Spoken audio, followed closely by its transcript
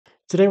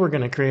Today we're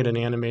going to create an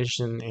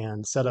animation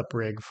and setup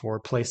rig for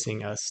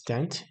placing a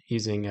stent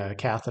using a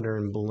catheter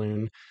and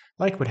balloon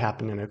like would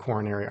happen in a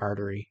coronary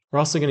artery. We're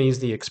also going to use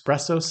the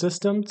XPresso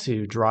system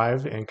to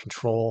drive and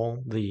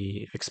control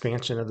the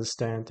expansion of the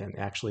stent and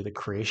actually the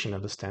creation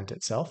of the stent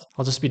itself.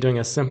 I'll just be doing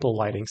a simple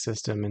lighting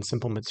system and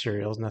simple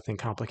materials, nothing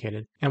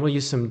complicated. And we'll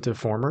use some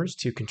deformers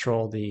to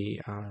control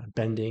the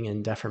bending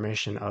and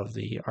deformation of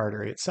the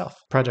artery itself.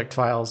 Project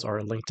files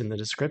are linked in the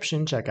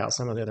description. Check out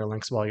some of the other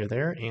links while you're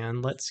there,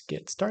 and let's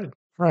get started.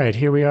 All right,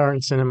 here we are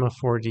in Cinema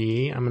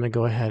 4D. I'm going to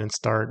go ahead and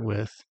start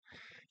with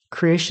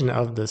creation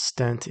of the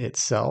stent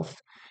itself.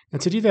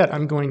 And to do that,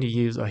 I'm going to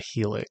use a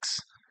helix.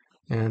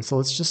 And so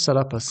let's just set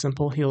up a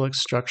simple helix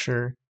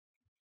structure.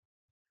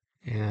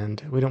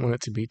 And we don't want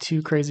it to be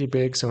too crazy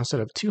big. So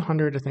instead of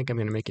 200, I think I'm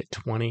going to make it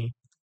 20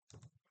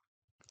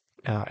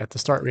 at the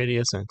start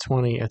radius and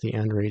 20 at the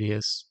end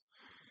radius.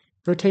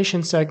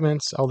 Rotation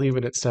segments, I'll leave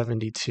it at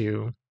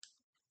 72.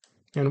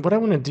 And what I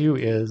want to do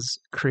is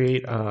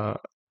create a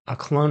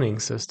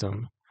cloning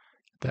system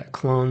that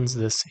clones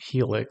this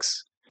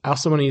helix. I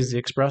also want to use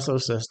the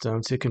XPresso system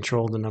to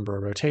control the number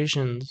of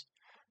rotations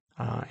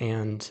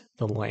and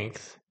the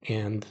length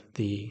and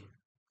the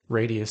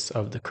radius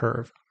of the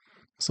curve.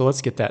 So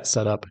let's get that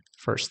set up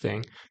first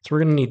thing. So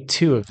we're going to need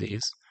two of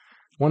these.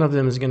 One of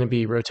them is going to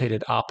be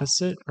rotated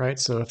opposite, right?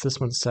 So if this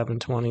one's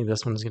 720,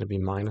 this one's going to be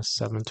minus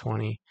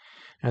 720.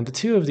 And the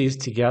two of these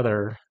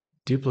together,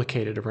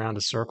 duplicated around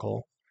a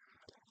circle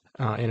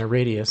in a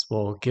radius,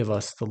 will give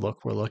us the look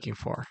we're looking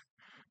for.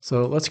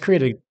 So let's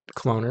create a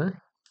cloner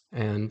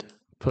and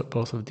put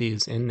both of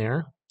these in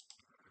there.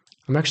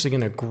 I'm actually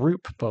going to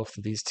group both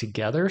of these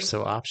together,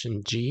 so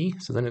option G,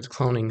 so then it's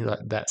cloning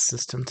that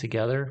system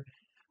together,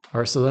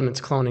 or so then it's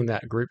cloning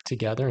that group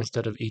together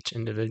instead of each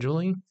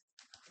individually.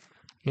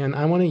 And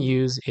I want to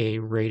use a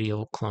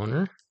radial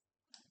cloner,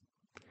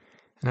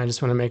 and I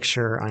just want to make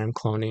sure I am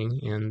cloning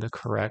in the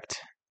correct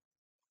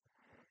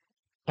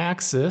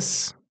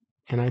axis,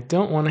 and I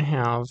don't want to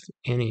have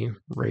any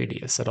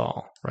radius at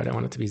all, right? I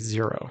want it to be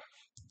 0.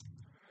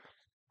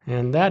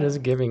 And that is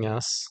giving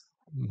us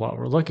what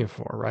we're looking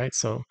for, right?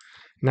 So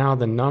now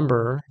the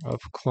number of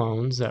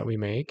clones that we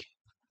make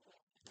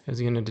is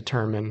going to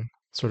determine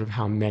sort of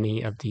how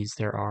many of these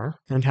there are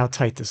and how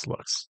tight this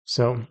looks.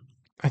 So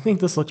I think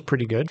this looks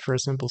pretty good for a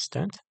simple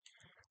stent.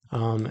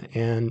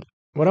 And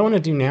what I want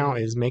to do now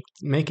is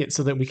make it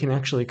so that we can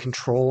actually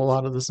control a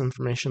lot of this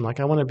information. Like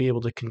I want to be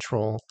able to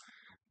control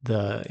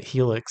the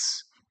helix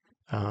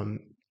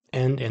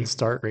end and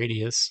start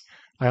radius.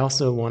 I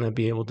also want to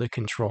be able to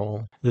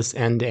control this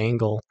end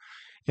angle.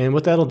 And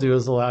what that'll do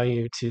is allow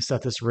you to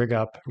set this rig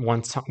up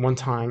one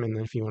time, and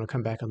then if you want to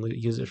come back and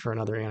use it for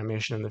another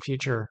animation in the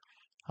future,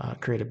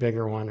 create a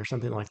bigger one or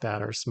something like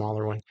that, or a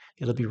smaller one,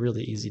 it'll be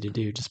really easy to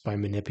do just by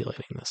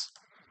manipulating this.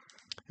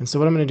 And so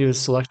what I'm going to do is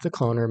select the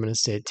cloner. I'm going to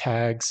say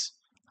tags,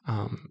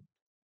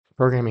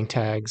 programming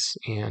tags,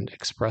 and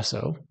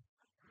XPresso.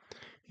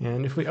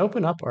 And if we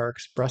open up our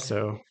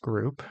XPresso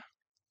group,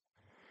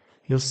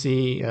 you'll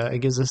see it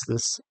gives us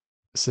this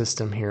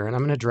system here, and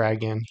I'm going to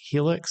drag in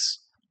Helix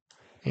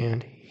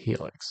and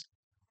Helix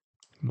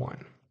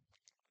 1.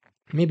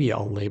 Maybe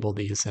I'll label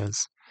these as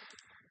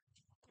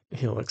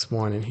Helix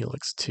 1 and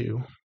Helix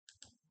 2.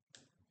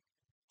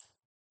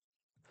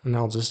 And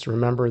I'll just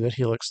remember that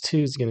Helix 2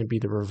 is going to be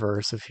the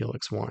reverse of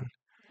Helix 1.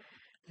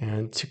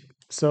 And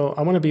so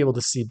I want to be able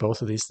to see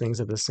both of these things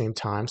at the same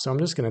time. So I'm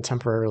just going to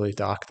temporarily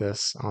dock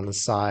this on the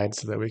side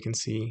so that we can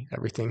see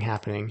everything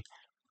happening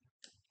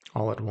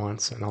all at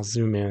once. And I'll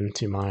zoom in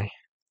to my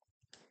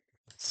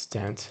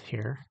stent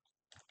here.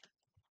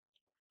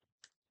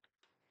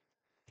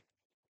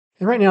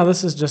 And right now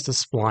this is just a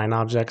spline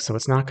object, so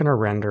it's not going to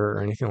render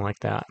or anything like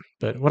that.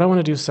 But what I want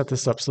to do is set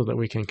this up so that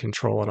we can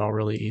control it all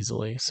really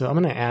easily. So I'm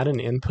going to add an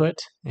input,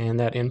 and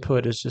that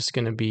input is just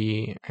going to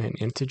be an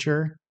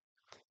integer.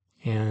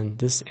 And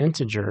this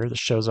integer that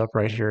shows up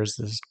right here is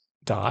this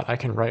dot. I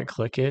can right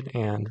click it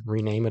and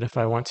rename it if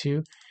I want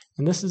to.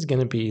 And this is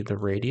going to be the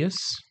radius.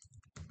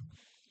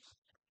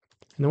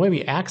 And the way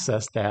we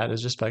access that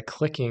is just by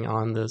clicking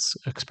on this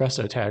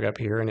XPresso tag up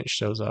here, and it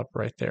shows up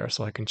right there.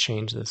 So I can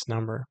change this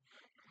number.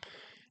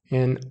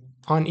 And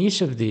on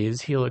each of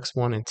these, Helix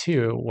 1 and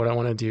 2, what I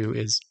want to do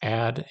is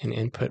add an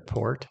input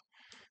port.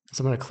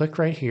 So I'm going to click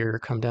right here,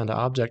 come down to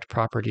Object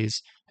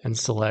Properties, and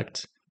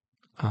select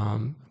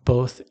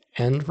both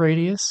end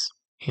radius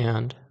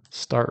and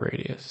start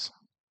radius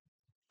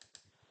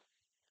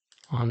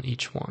on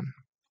each one.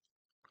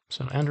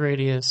 So end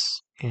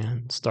radius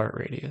and start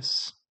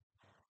radius.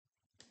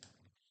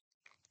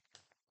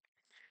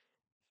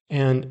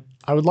 And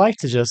I would like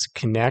to just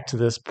connect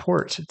this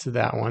port to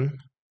that one.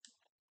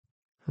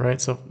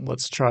 Right, so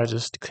let's try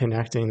just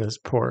connecting this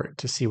port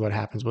to see what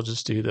happens. We'll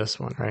just do this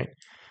one, right?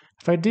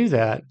 If I do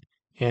that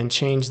and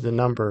change the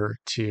number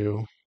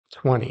to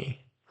 20,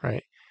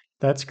 right,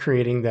 that's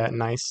creating that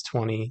nice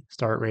 20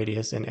 start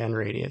radius and end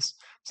radius.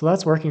 So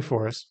that's working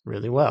for us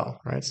really well,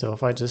 right? So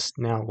if I just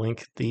now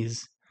link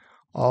these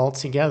all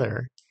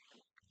together,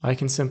 I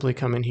can simply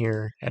come in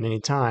here at any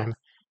time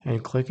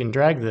and click and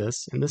drag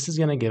this, and this is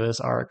going to give us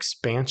our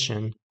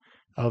expansion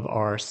of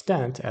our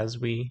stent as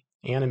we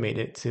animate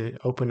it to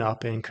open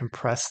up and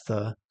compress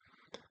the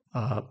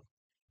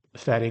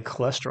fatty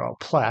cholesterol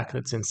plaque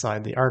that's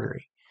inside the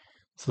artery.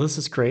 So this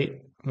is great,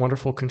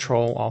 wonderful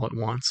control all at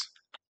once.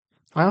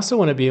 I also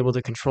want to be able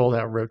to control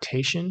that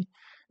rotation,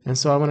 and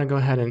so I want to go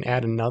ahead and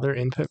add another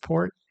input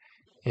port,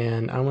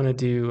 and I want to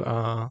do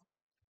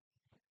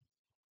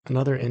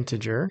another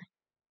integer,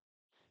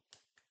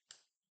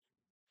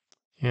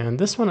 and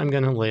this one I'm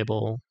going to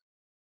label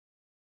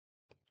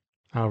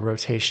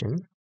rotation.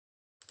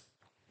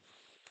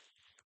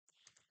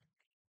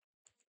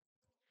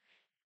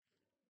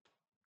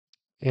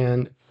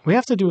 And we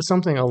have to do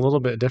something a little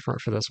bit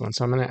different for this one.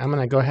 So I'm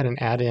gonna go ahead and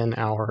add in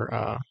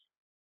our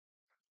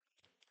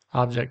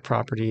object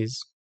properties.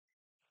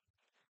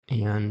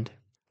 And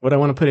what I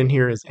want to put in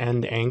here is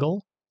end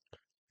angle.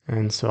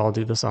 And so I'll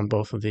do this on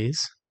both of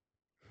these.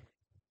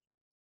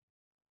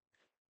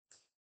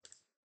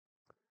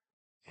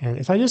 And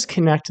if I just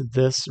connect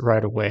this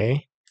right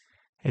away,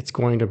 it's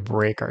going to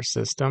break our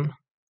system.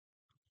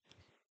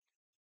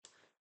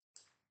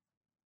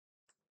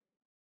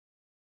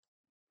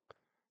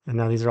 And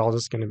now these are all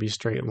just going to be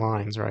straight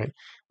lines, right?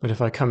 But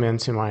if I come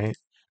into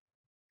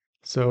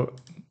so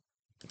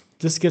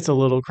this gets a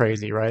little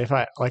crazy, right? If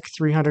I like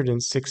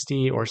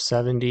 360 or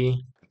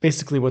 70,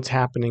 basically what's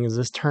happening is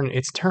it's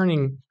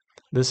turning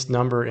this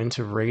number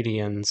into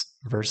radians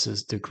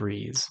versus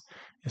degrees.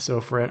 So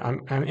if I'm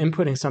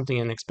inputting something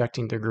and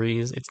expecting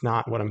degrees, it's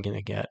not what I'm going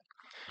to get.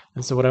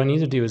 And so what I need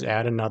to do is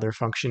add another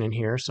function in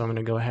here. So I'm going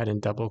to go ahead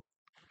and double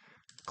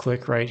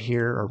click right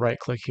here or right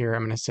click here.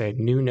 I'm going to say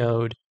new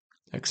node,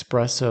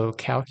 XPresso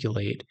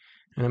calculate,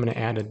 and I'm going to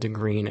add a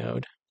degree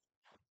node.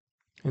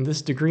 And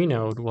this degree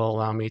node will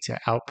allow me to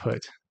output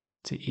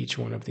to each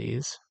one of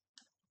these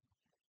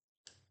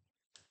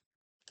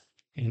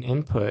and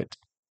input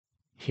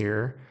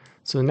here.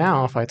 So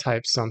now if I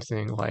type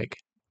something like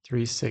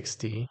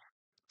 360,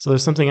 so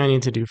there's something I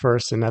need to do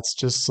first, and that's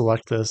just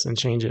select this and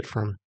change it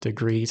from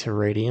degree to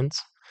radians.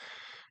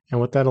 And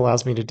what that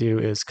allows me to do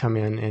is come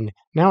in, and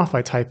now if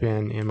I type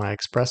in my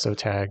XPresso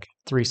tag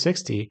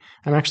 360,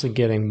 I'm actually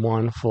getting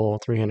one full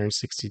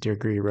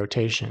 360-degree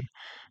rotation.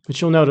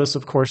 But you'll notice,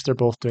 of course, they're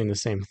both doing the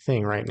same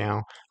thing right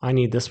now. I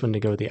need this one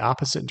to go the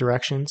opposite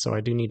direction, so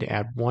I do need to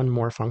add one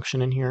more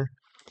function in here.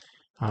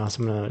 So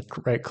I'm going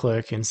to right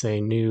click and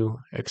say new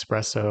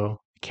XPresso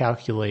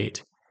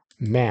calculate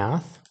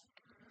math.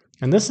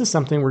 And this is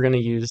something we're going to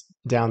use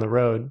down the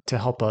road to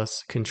help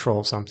us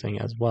control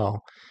something as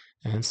well.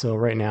 And so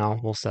right now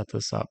we'll set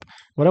this up.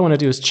 What I want to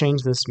do is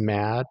change this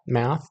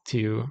math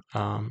to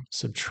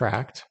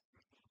subtract.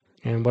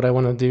 And what I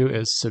want to do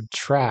is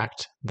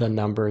subtract the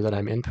number that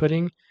I'm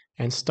inputting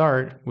and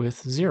start with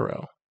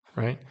 0,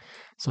 right?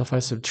 So if I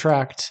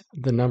subtract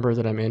the number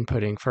that I'm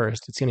inputting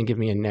first, it's going to give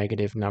me a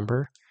negative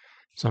number.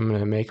 So I'm going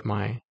to make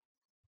my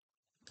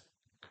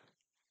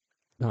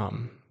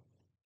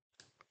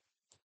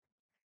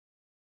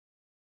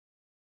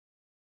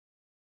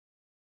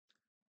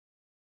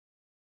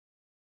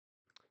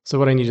so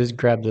what I need is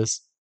grab this,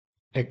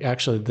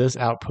 actually this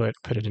output,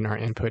 put it in our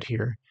input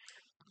here,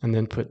 and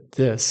then put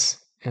this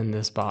in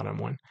this bottom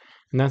one.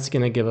 And that's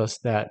going to give us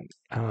that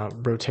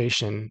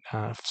rotation.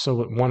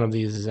 So one of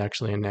these is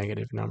actually a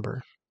negative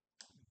number.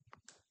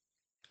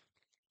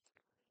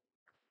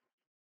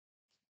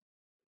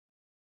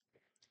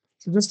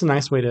 So just a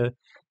nice way to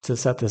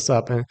set this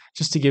up. And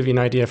just to give you an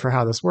idea for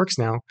how this works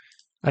now,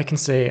 I can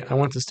say I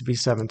want this to be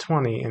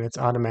 720, and it's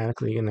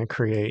automatically going to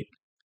create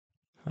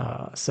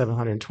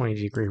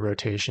 720-degree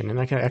rotation. And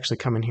I can actually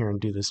come in here and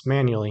do this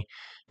manually.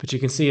 But you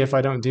can see if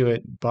I don't do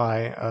it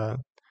by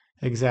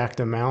exact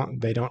amount,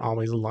 they don't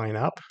always line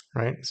up,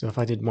 right? So if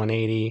I did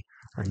 180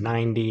 or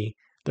 90,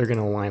 they're going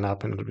to line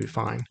up and it'll be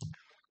fine.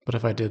 But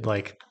if I did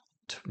like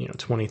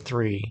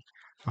 23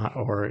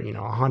 or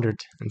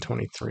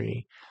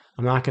 123,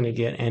 I'm not going to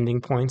get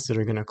ending points that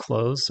are going to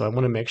close. So I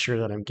want to make sure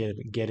that I'm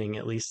getting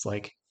at least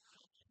like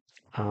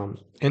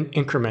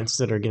increments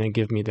that are going to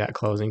give me that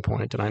closing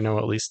point. And I know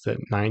at least that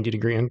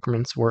 90-degree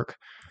increments work.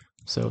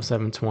 So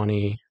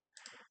 720.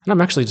 And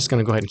I'm actually just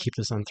going to go ahead and keep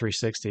this on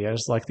 360. I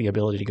just like the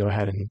ability to go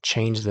ahead and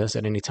change this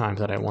at any time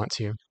that I want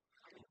to.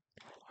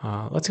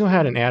 Let's go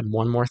ahead and add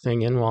one more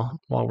thing in while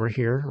we're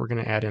here. We're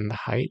going to add in the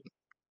height.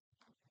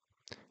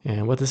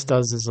 And what this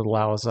does is it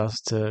allows us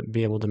to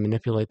be able to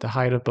manipulate the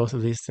height of both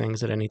of these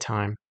things at any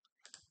time.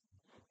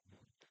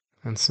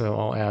 And so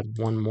I'll add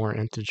one more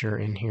integer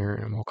in here,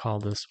 and we'll call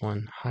this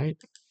one height.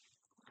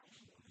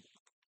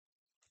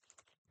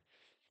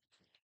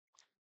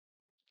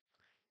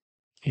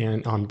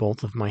 And on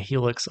both of my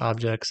Helix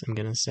objects, I'm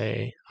going to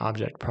say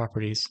object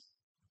properties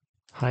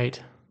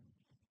height.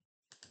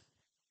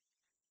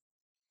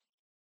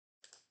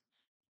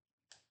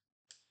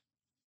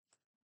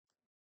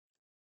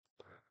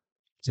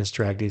 Just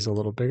drag these a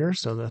little bigger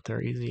so that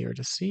they're easier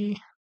to see.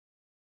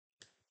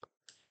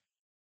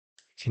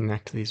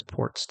 Connect these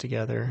ports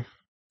together.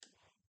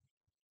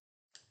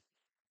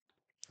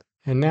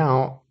 And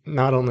now,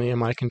 not only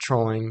am I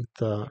controlling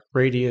the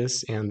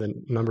radius and the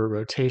number of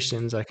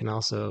rotations, I can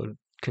also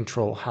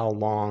control how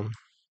long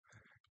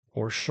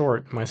or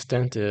short my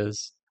stent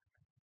is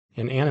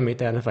and animate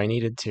that if I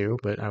needed to,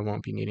 but I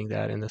won't be needing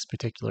that in this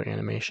particular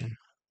animation.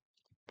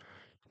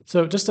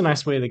 So just a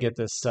nice way to get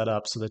this set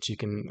up so that you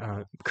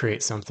can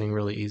create something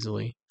really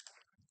easily.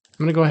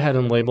 I'm going to go ahead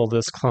and label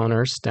this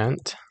cloner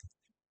Stent.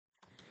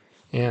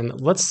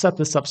 And let's set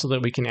this up so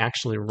that we can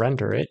actually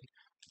render it.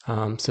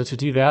 So to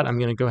do that, I'm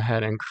going to go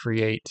ahead and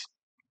create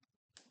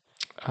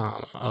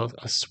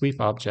a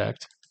sweep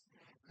object.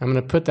 I'm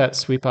going to put that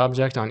sweep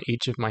object on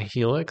each of my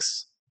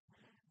Helix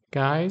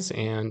guys,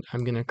 and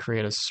I'm going to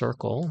create a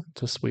circle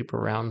to sweep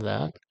around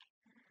that.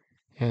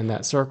 And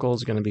that circle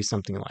is going to be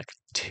something like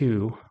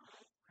 2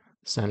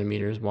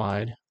 centimeters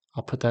wide.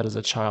 I'll put that as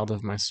a child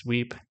of my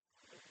sweep.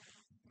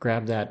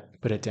 Grab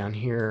that, put it down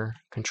here,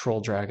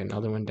 control drag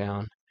another one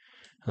down.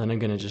 And then I'm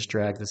going to just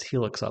drag this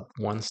helix up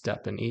one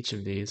step in each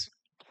of these.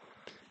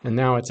 And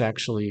now it's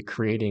actually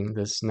creating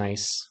this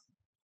nice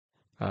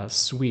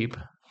sweep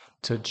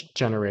to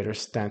generate a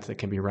stent that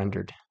can be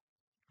rendered.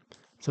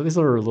 So these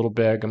are a little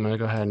big. I'm going to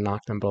go ahead and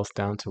knock them both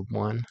down to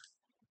 1.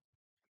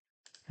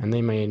 And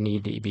they may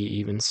need to be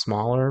even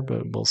smaller,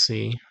 but we'll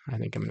see. I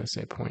think I'm going to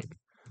say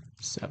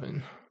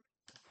 0.7.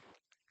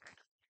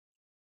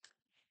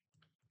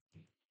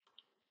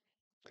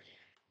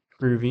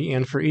 Groovy.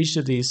 And for each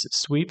of these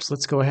sweeps,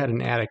 let's go ahead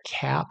and add a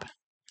cap,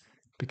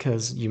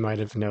 because you might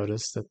have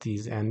noticed that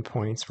these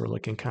endpoints were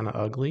looking kind of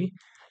ugly.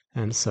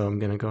 And so I'm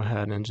going to go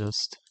ahead and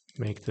just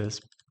make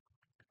this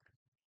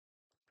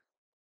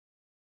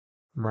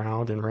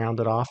round and round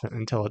it off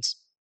until it's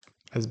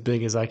as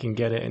big as I can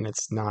get it, and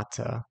it's not,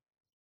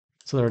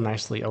 so they're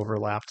nicely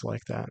overlapped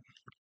like that.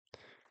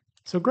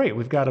 So great,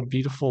 we've got a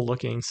beautiful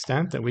looking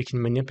stent that we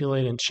can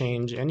manipulate and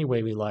change any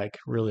way we like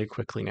really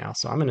quickly now.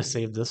 So I'm going to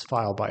save this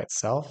file by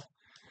itself,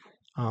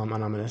 and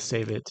I'm going to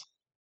save it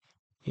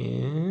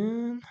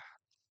in,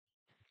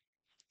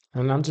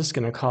 and I'm just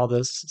going to call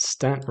this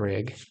stent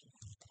rig.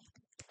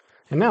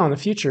 And now in the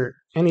future,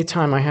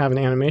 anytime I have an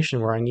animation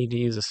where I need to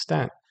use a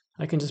stent,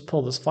 I can just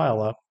pull this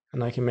file up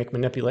and I can make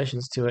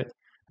manipulations to it,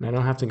 and I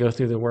don't have to go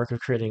through the work of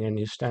creating a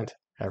new stent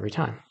every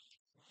time.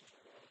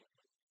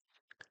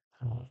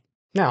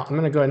 Now, I'm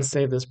going to go ahead and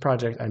save this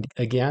project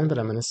again, but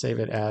I'm going to save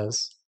it as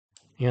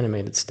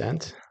animated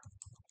stent.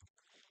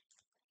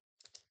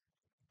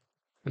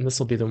 And this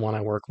will be the one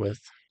I work with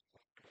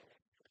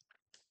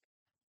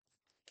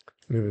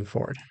moving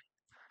forward.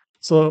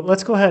 So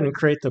let's go ahead and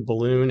create the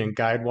balloon and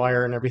guide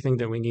wire and everything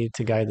that we need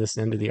to guide this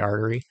into the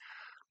artery.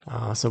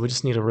 So we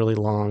just need a really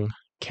long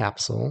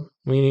capsule.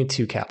 We need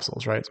 2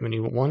 capsules, right? So we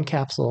need 1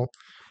 capsule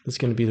that's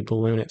going to be the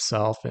balloon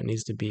itself. It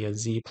needs to be a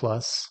Z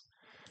plus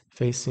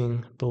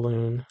facing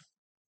balloon.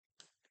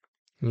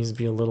 It needs to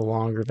be a little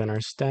longer than our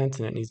stent,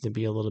 and it needs to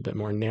be a little bit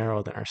more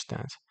narrow than our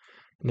stent.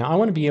 Now I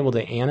want to be able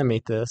to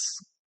animate this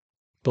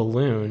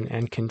balloon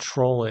and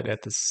control it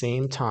at the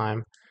same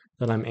time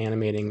that I'm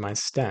animating my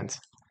stent.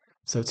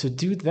 So to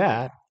do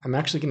that, I'm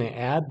actually going to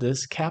add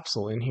this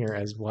capsule in here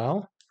as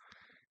well.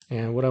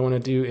 And what I want to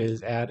do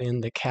is add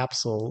in the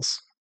capsule's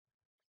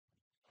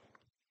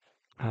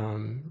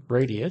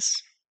radius.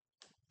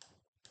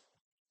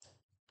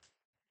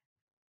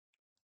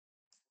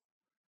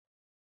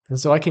 And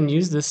so I can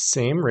use this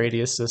same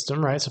radius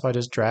system, right? So if I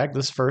just drag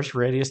this first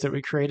radius that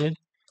we created,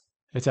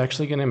 it's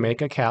actually going to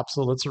make a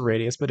capsule that's a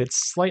radius, but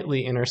it's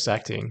slightly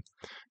intersecting.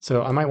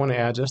 So I might want to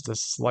add just a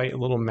slight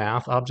little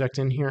math object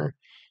in here.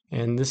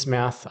 And this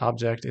math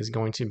object is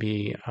going to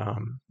be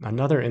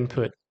another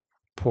input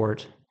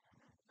port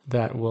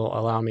that will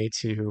allow me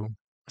to,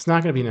 it's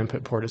not going to be an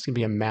input port, it's going to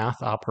be a math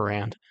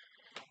operand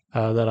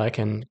that I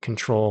can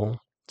control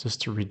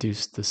just to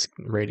reduce this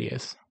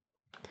radius.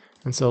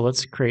 And so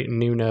let's create a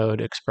new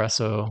node,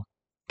 XPresso,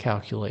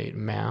 calculate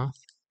math.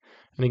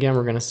 And again,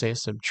 we're going to say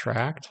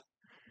subtract.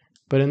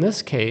 But in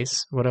this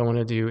case, what I want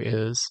to do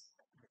is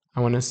I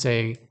want to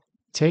say,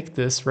 take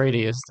this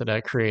radius that I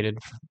created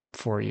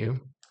for you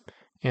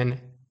and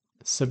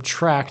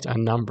subtract a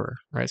number,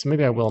 right? So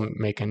maybe I will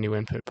make a new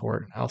input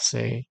port. I'll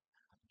say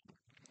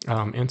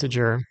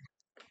integer.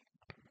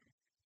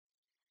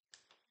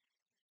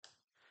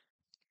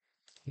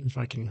 If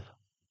I can,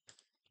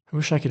 I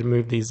wish I could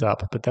move these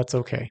up, but that's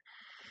okay.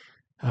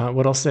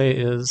 What I'll say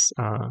is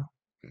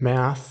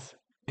math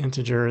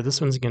integer. This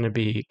one's going to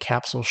be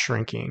capsule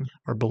shrinking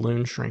or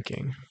balloon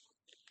shrinking.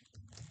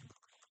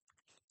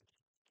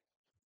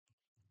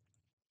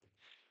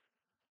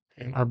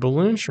 And our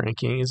balloon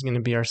shrinking is going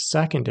to be our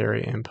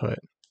secondary input.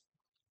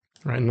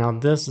 Right now,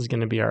 this is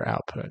going to be our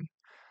output.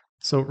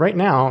 So right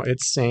now,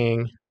 it's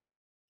saying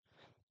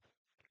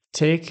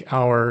take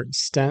our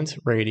stent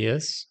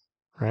radius,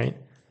 right?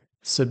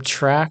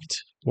 Subtract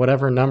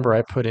whatever number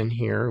I put in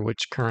here,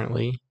 which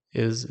currently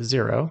is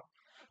 0,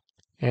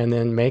 and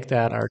then make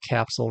that our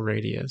capsule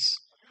radius.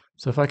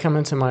 So if I come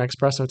into my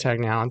XPresso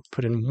tag now and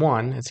put in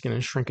 1, it's going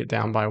to shrink it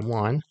down by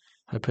 1.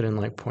 I put in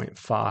like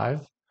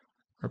 0.5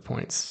 or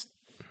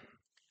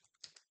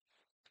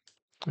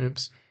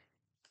oops.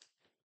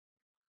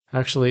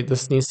 Actually,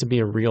 this needs to be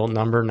a real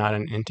number, not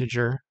an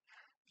integer.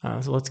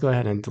 So let's go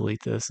ahead and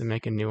delete this and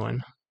make a new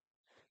one.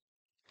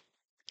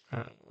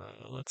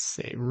 Let's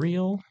say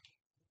real.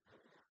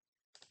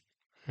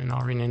 And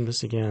I'll rename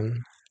this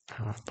again,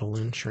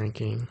 balloon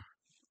shrinking.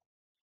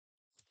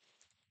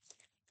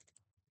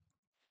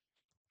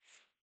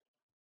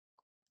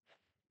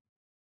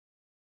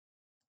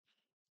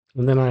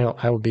 And then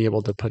I will be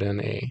able to put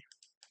in a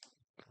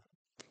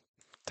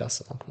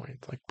decimal point,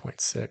 like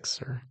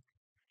 0.6 or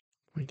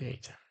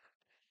 0.8.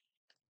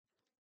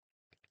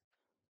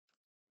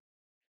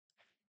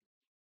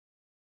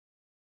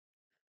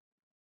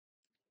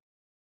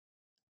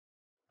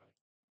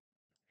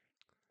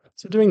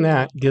 So doing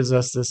that gives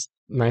us this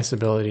nice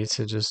ability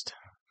to just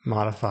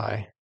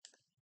modify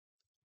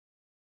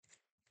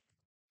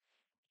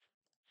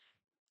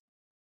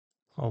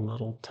a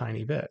little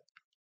tiny bit.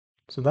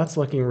 So that's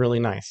looking really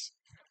nice.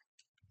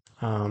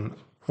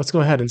 Let's go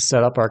ahead and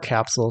set up our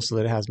capsule so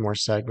that it has more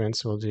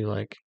segments. We'll do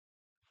like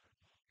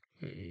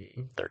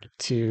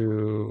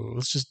 32.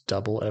 Let's just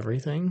double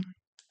everything.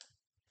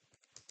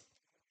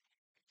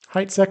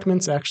 Height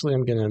segments, actually,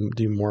 I'm going to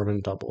do more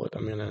than double it.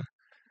 I'm going to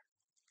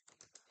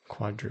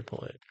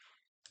quadruple it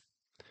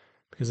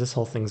because this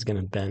whole thing's going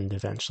to bend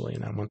eventually,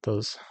 and I want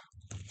those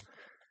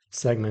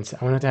segments.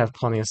 I want it to have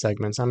plenty of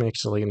segments. I'm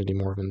actually going to do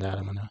more than that.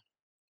 I'm going to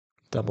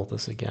double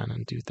this again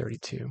and do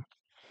 32.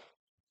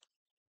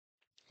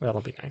 That'll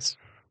be nice.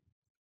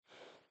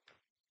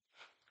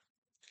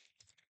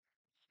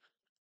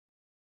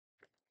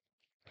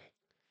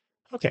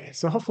 Okay,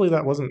 so hopefully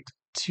that wasn't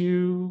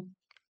too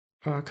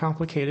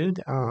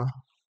complicated.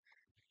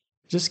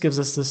 Just gives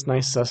us this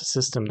nice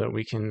system that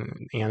we can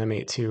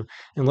animate to.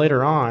 And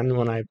later on,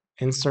 when I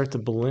insert the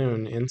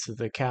balloon into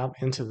the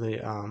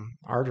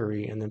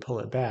artery and then pull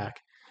it back,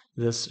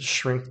 this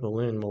shrink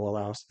balloon will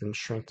allow us to then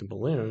shrink the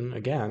balloon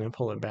again and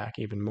pull it back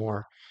even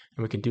more.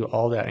 And we can do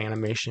all that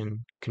animation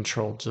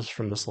control just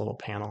from this little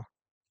panel.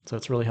 So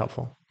it's really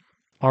helpful.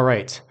 All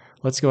right,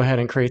 let's go ahead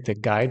and create the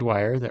guide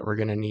wire that we're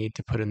going to need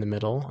to put in the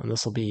middle. And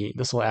this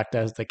will act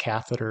as the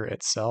catheter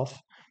itself.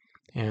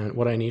 And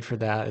what I need for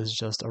that is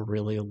just a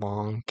really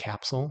long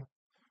capsule.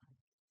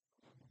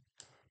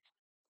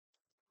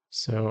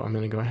 So I'm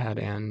going to go ahead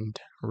and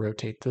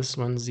rotate this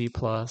one Z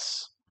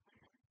plus.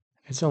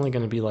 It's only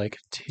going to be like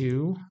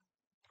 2,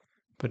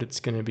 but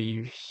it's going to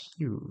be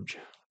huge.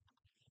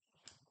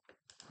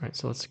 All right,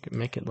 so let's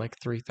make it like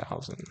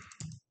 3,000.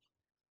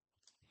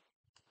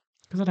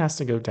 Because it has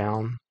to go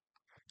down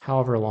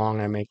however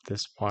long I make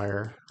this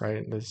wire,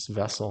 right, this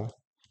vessel.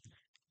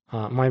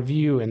 My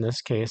view in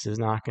this case is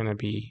not going to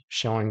be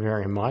showing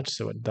very much,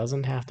 so it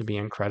doesn't have to be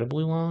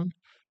incredibly long.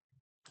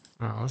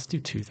 Let's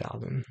do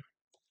 2,000.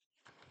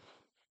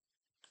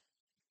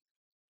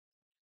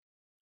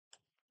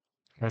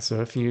 Right,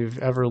 so if you've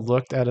ever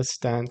looked at a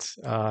stent,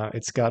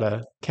 it's got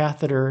a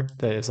catheter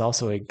that is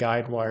also a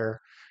guide wire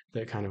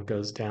that kind of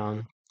goes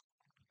down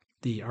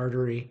the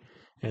artery.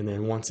 And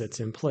then once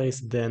it's in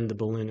place, then the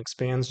balloon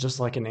expands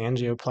just like an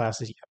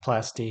angioplasty.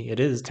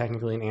 It is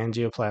technically an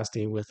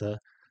angioplasty with a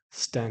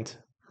stent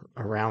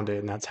around it,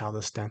 and that's how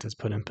the stent is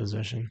put in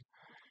position.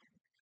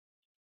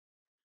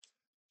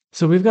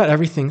 So we've got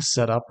everything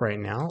set up right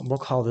now. We'll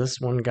call this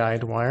one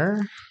guide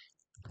wire,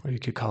 or you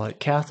could call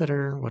it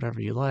catheter, whatever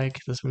you like.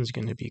 This one's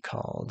going to be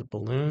called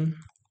balloon.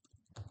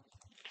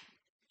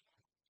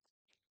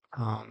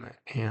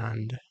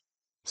 And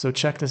so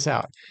check this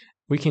out.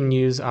 We can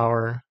use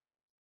our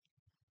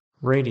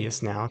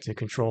radius now to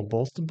control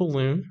both the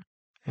balloon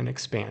and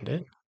expand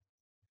it.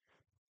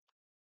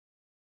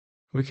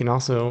 We can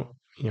also,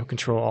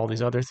 control all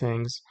these other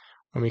things,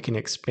 and we can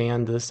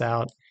expand this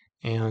out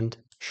and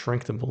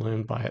shrink the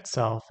balloon by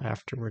itself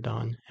after we're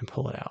done and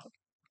pull it out.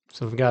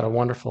 So we've got a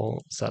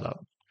wonderful setup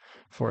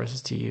for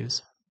us to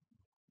use.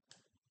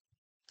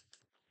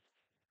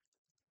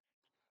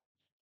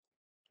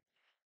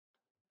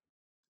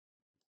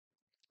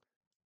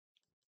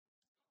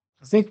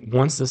 I think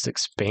once this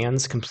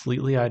expands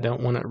completely, I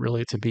don't want it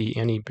really to be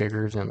any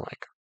bigger than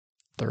like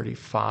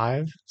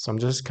 35. So I'm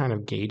just kind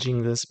of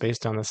gauging this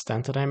based on the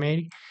stent that I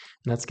made.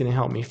 And that's going to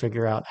help me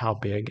figure out how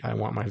big I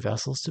want my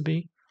vessels to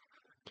be.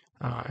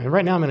 And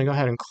right now I'm going to go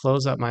ahead and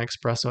close up my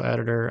XPresso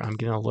editor. I'm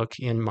going to look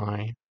in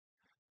my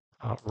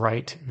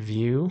right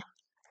view,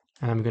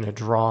 and I'm going to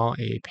draw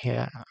a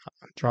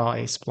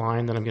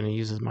spline that I'm going to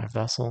use as my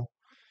vessel.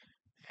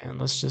 And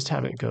let's just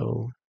have it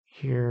go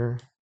here,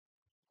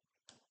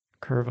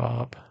 curve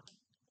up,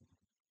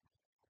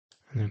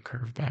 and then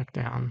curve back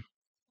down.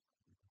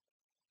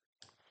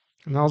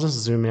 And I'll just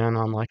zoom in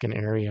on like an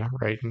area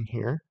right in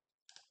here.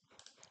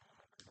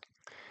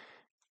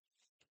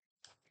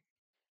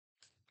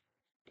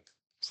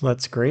 So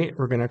that's great.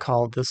 We're going to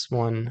call this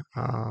one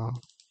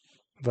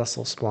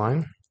vessel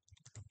spline.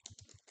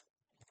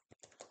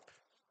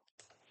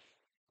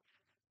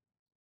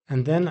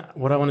 And then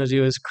what I want to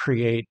do is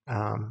create,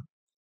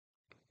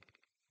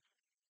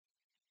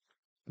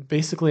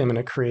 basically I'm going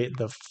to create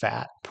the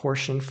fat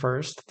portion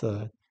first,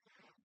 the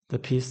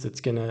piece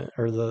that's going to,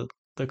 or the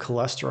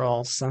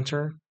cholesterol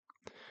center.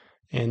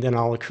 And then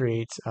I'll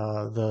create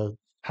the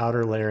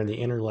outer layer and the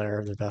inner layer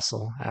of the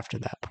vessel after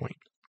that point.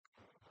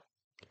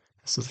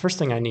 So the first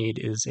thing I need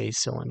is a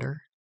cylinder.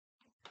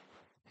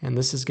 And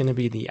this is going to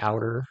be the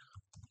outer,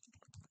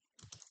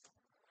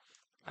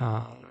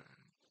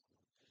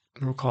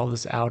 we'll call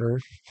this outer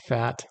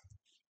fat.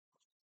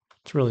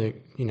 It's really,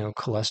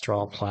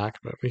 cholesterol plaque,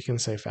 but we can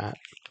say fat.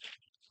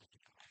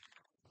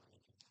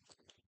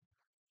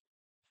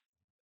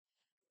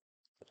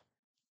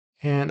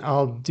 And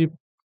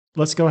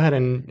let's go ahead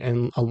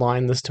and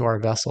align this to our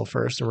vessel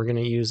first. And we're going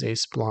to use a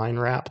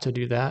spline wrap to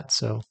do that.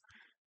 So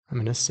I'm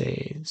going to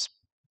say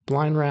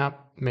spline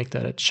wrap, make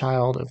that a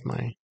child of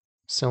my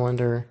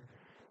cylinder,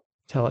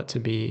 tell it to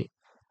be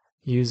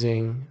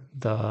using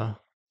the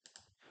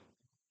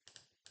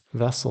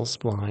vessel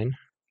spline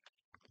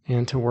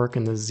and to work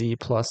in the Z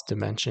plus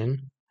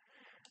dimension.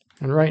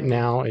 And right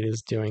now it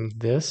is doing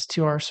this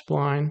to our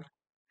spline.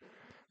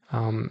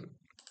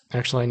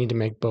 Actually, I need to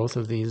make both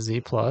of these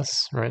Z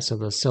plus, right? So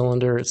the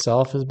cylinder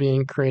itself is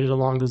being created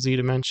along the Z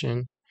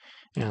dimension,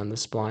 and the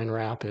spline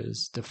wrap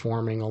is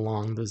deforming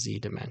along the Z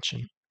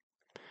dimension.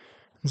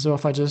 And so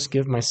if I just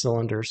give my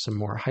cylinder some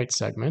more height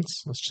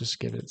segments, let's just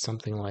give it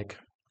something like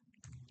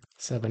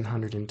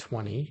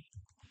 720.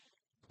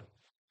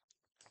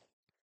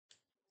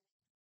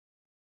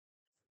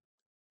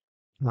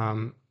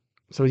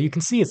 So you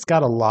can see it's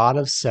got a lot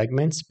of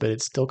segments, but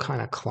it's still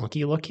kind of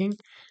clunky looking.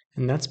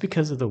 And that's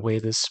because of the way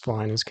this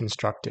spline is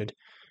constructed.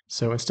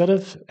 So instead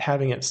of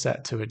having it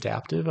set to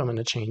adaptive, I'm going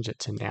to change it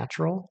to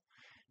natural.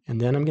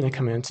 And then I'm going to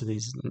come into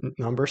these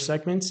number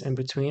segments in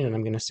between, and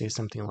I'm going to say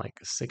something like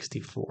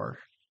 64.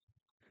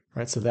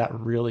 Right, so that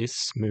really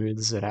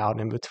smooths it out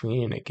in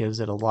between, and it gives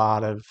it a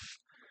lot of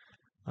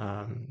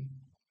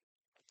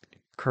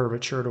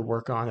curvature to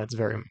work on. That's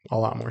a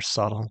lot more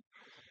subtle.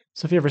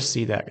 So if you ever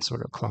see that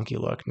sort of clunky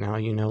look, now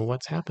you know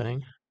what's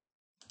happening.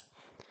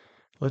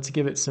 Let's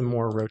give it some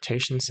more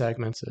rotation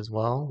segments as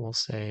well. We'll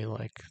say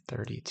like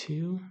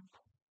 32.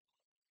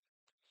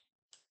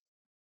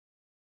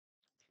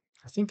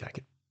 I think I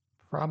could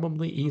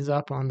probably ease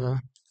up on the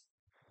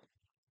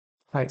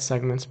height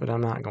segments, but I'm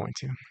not going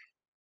to.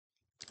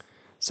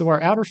 So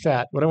our outer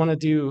fat, what I want to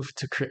do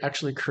to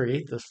actually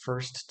create the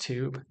first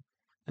tube,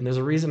 and there's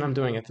a reason I'm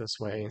doing it this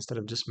way instead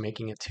of just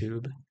making a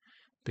tube,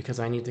 because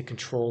I need to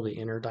control the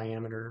inner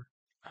diameter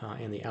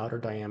and the outer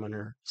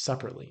diameter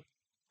separately.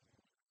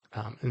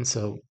 And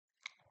so,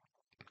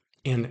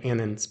 and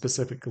in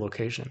specific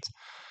locations.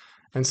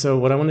 And so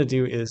what I want to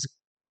do is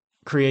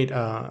create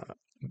a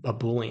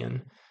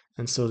Boolean.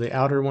 And so the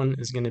outer one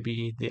is going to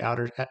be the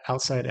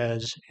outside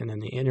edge, and then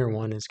the inner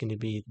one is going to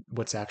be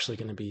what's actually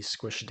going to be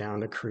squished down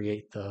to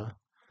create the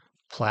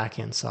plaque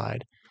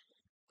inside.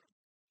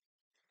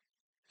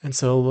 And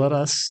so let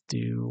us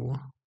do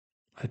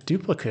a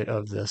duplicate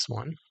of this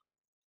one,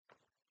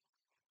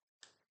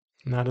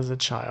 not as a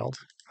child.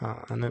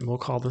 And then we'll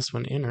call this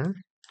one inner.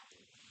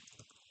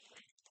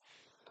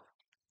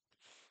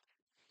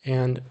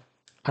 And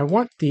I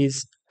want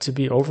these to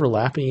be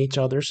overlapping each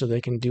other so they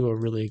can do a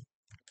really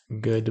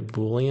good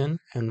Boolean.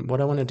 And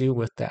what I want to do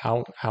with the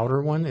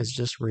outer one is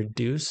just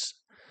reduce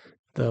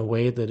the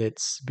way that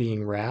it's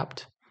being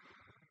wrapped.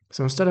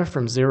 So instead of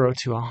from 0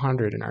 to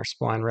 100 in our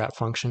spline wrap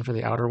function for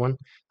the outer one,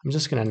 I'm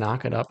just going to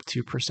knock it up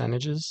 2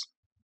 percentages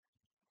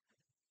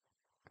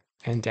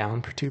and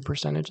down 2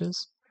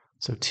 percentages.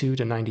 So 2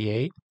 to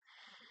 98.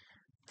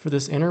 For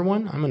this inner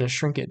one, I'm going to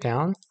shrink it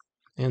down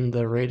in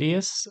the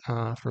radius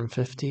from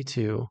 50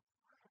 to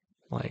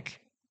like,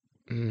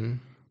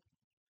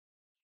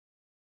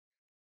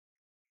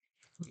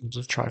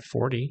 just try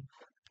 40.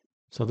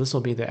 So this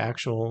will be the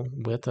actual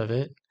width of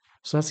it.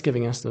 So that's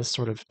giving us this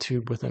sort of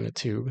tube within a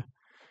tube.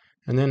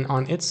 And then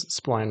on its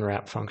spline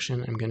wrap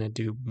function, I'm going to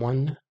do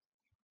 1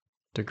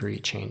 degree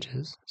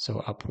changes. So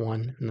up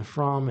 1 in the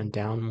from and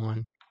down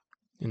 1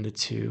 in the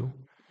 2.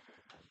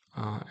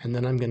 And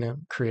then I'm going to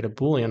create a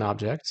Boolean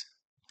object.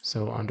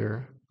 So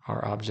under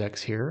our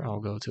objects here,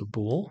 I'll go to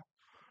bool.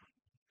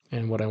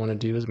 And what I want to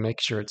do is make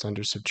sure it's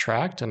under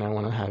subtract, and I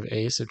want to have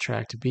A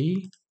subtract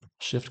B.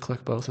 Shift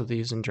click both of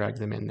these and drag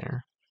them in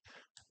there.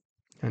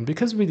 And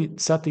because we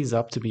set these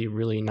up to be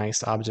really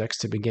nice objects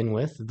to begin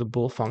with, the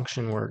bool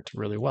function worked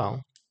really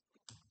well.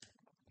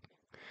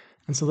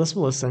 And so this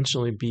will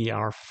essentially be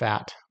our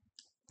fat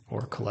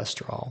or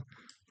cholesterol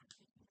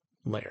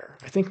layer.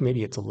 I think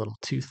maybe it's a little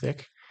too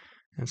thick,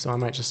 and so I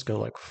might just go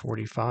like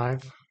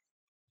 45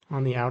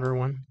 on the outer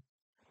one.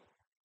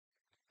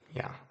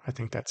 Yeah, I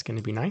think that's going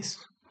to be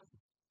nice.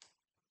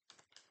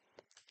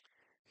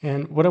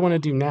 And what I want to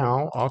do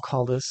now, I'll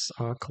call this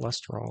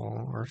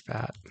cholesterol or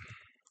fat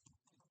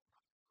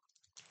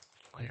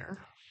layer.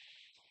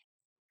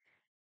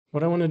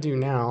 What I want to do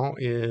now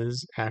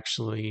is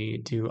actually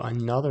do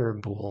another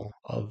bool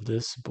of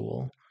this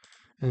bool.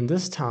 And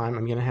this time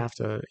I'm going to have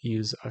to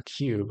use a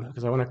cube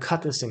because I want to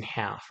cut this in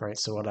half, right?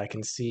 So what I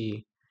can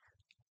see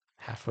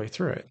halfway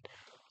through it.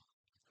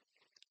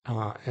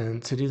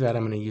 And to do that,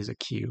 I'm going to use a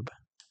cube.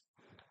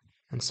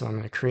 And so I'm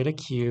going to create a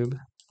cube.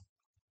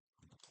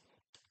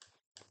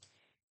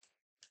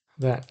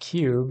 That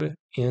cube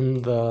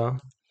in the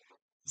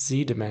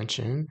Z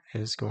dimension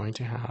is going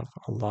to have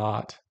a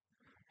lot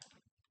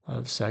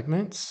of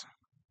segments.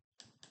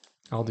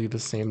 I'll do the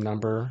same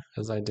number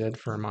as I did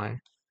for my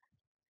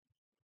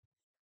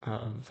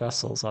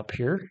vessels up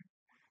here.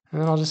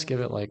 And then I'll just give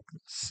it like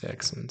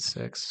 6 and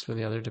 6 for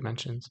the other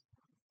dimensions.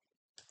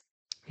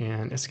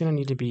 And it's going to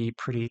need to be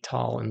pretty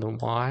tall in the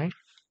Y.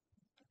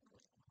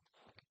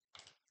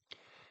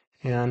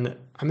 And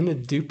I'm going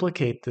to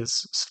duplicate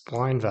this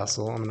spline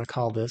vessel. I'm going to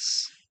call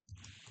this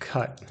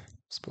cut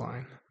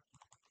spline.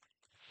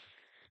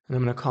 And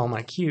I'm going to call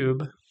my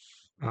cube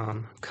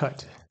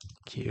cut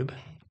cube.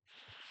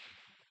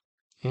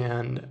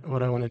 And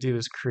what I want to do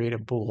is create a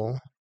bool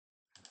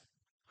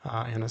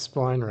and a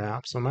spline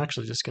wrap. So I'm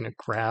actually just going to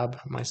grab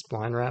my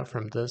spline wrap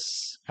from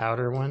this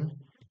outer one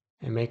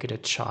and make it a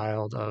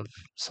child of,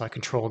 so I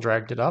control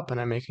dragged it up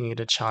and I'm making it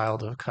a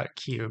child of cut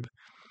cube.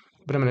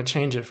 But I'm going to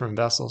change it from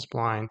vessel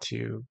spline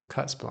to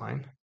cut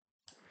spline.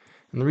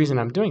 And the reason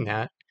I'm doing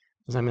that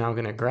is I'm now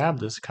going to grab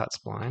this cut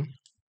spline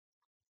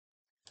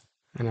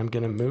and I'm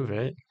going to move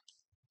it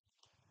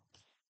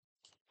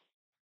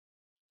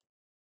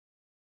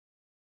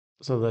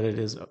so that it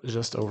is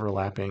just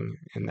overlapping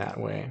in that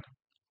way.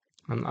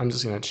 I'm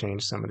just going to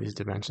change some of these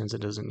dimensions.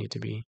 It doesn't need to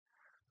be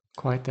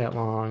quite that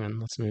long, and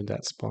let's move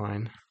that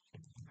spline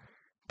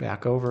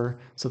back over.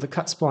 So the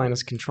cut spline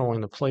is controlling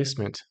the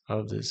placement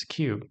of this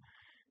cube,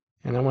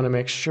 and I want to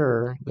make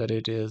sure that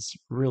it is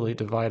really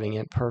dividing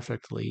it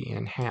perfectly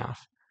in half.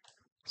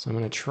 So I'm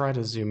going to try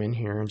to zoom in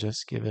here and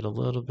just give it a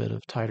little bit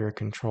of tighter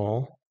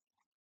control.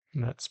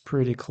 And that's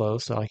pretty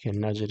close, so I can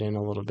nudge it in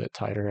a little bit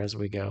tighter as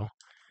we go.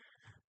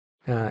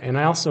 And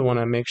I also want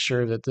to make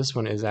sure that this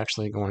one is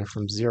actually going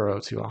from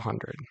 0 to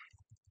 100.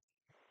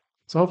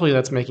 So hopefully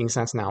that's making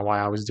sense now why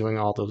I was doing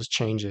all those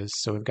changes.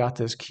 So we've got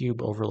this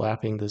cube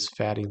overlapping this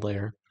fatty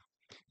layer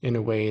in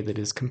a way that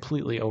is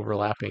completely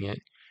overlapping it.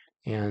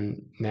 And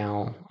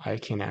now I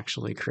can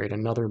actually create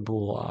another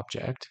bool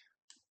object.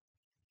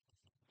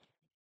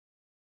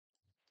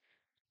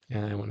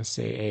 And I want to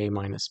say A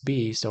minus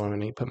B, so I'm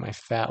going to put my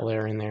fat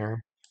layer in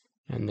there,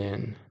 and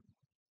then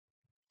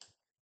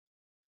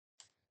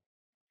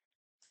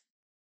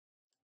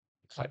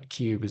cut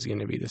cube is going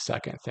to be the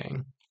second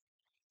thing.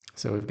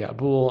 So we've got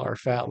bool, our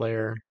fat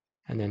layer,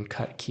 and then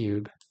cut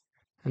cube,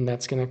 and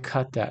that's going to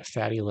cut that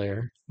fatty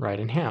layer right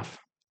in half.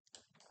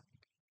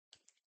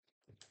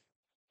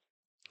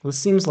 This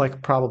seems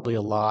like probably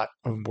a lot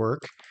of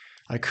work.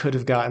 I could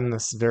have gotten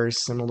this very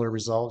similar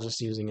result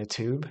just using a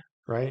tube,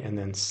 right? And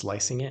then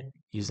slicing it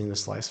using the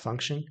slice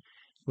function,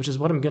 which is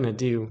what I'm going to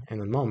do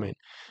in a moment.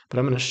 But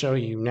I'm going to show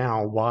you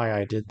now why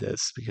I did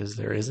this, because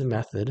there is a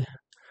method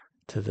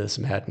to this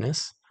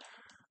madness.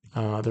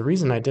 The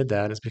reason I did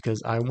that is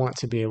because I want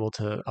to be able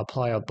to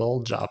apply a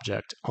bulge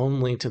object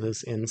only to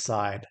this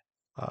inside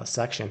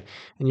section.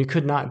 And you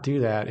could not do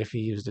that if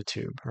you used a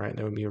tube, right?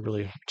 That would be a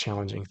really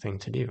challenging thing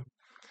to do.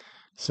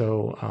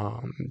 So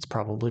it's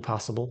probably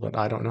possible, but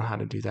I don't know how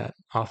to do that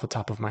off the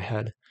top of my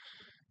head.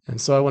 And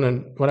so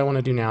what I want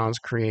to do now is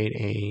create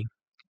a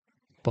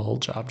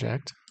bulge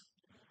object.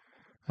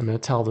 I'm going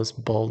to tell this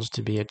bulge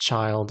to be a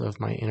child of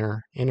my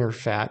inner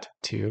fat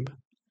tube.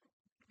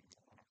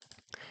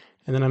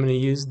 And then I'm going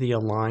to use the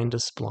align to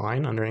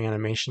spline under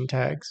animation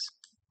tags.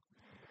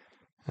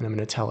 And I'm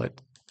going to tell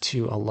it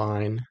to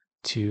align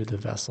to the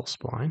vessel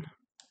spline.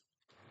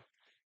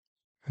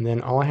 And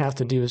then all I have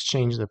to do is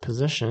change the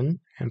position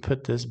and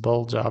put this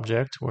bulge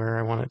object where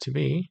I want it to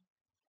be.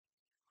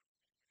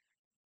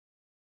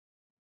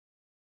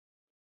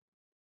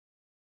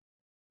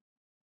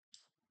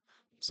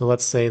 So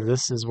let's say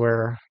this is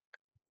where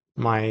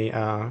my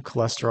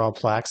cholesterol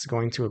plaque is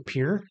going to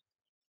appear.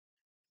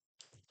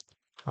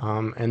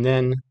 And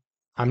then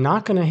I'm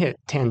not going to hit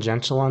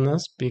tangential on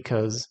this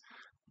because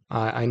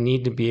I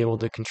need to be able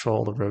to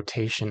control the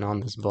rotation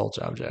on this bulge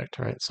object,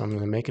 right? So I'm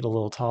going to make it a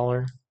little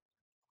taller.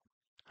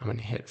 I'm going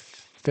to hit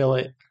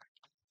fillet,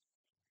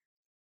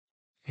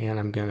 and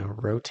I'm going to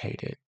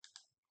rotate it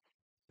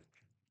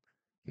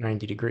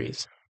 90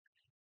 degrees.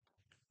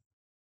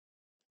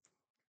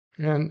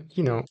 And,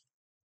 you know,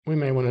 we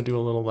may want to do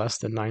a little less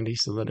than 90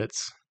 so that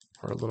it's,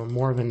 or a little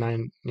more than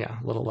 9, yeah,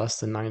 a little less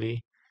than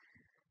 90,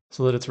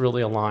 so that it's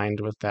really aligned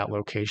with that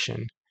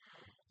location.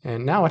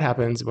 And now what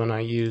happens when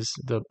I use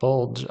the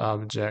bulge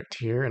object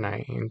here and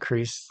I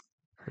increase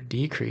or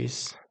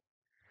decrease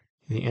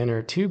the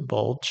inner tube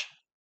bulge,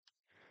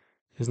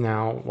 is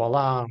now,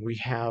 voila, we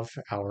have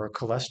our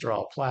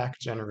cholesterol plaque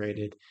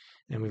generated,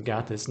 and we've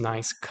got this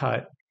nice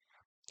cut.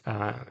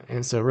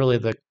 And so really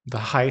the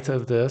height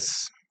of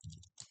this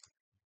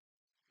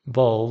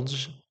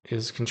bulge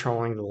is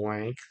controlling the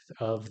length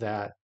of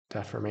that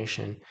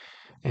deformation.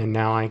 And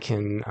now I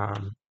can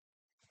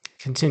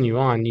continue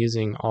on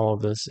using all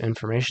of this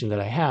information that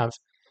I have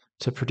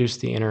to produce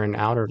the inner and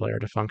outer layer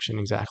to function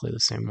exactly the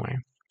same way.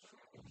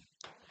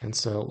 And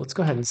so let's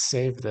go ahead and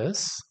save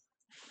this.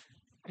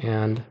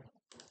 And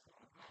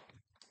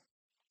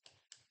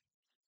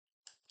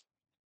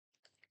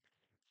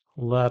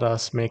let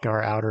us make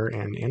our outer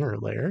and inner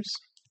layers.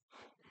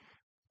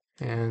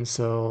 And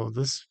so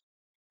this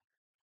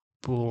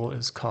bool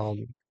is called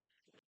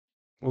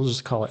We'll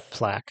just call it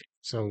plaque.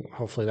 So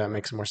hopefully that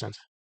makes more sense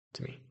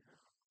to me.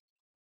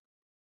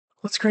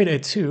 Let's create a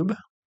tube.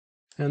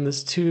 And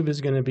this tube is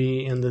going to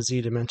be in the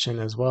Z dimension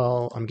as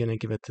well. I'm going to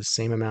give it the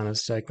same amount of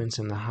segments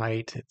in the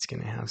height. It's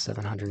going to have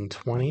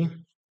 720.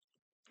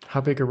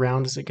 How big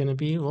around is it going to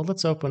be? Well,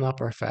 let's open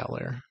up our fat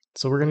layer.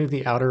 So we're going to do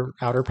the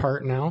outer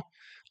part now.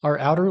 Our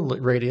outer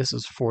radius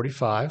is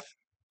 45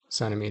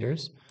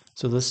 centimeters.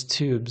 So this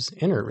tube's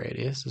inner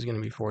radius is going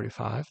to be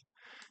 45,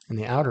 and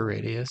the outer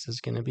radius is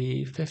going to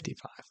be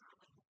 55.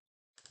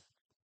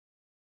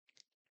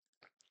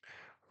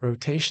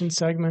 Rotation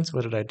segments,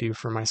 what did I do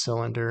for my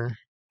cylinder?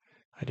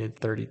 I did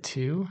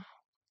 32.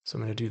 So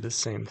I'm going to do the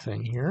same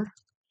thing here.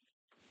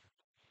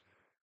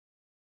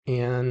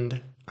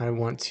 And I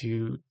want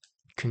to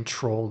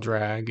control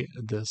drag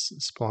this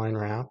spline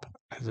wrap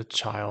as a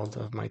child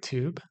of my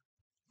tube.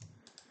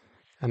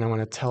 And I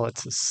want to tell it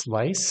to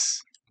slice.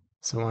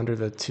 So under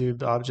the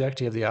tube object,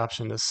 you have the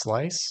option to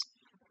slice.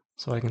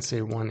 So I can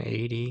say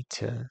 180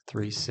 to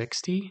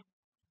 360.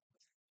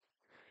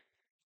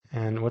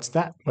 And what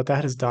that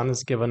has done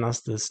is given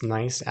us this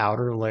nice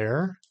outer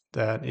layer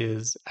that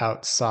is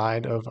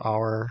outside of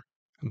our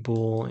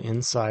bool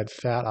inside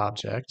fat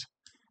object.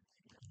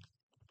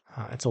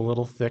 It's a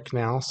little thick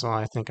now, so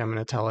I think I'm going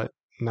to tell it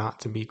not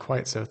to be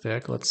quite so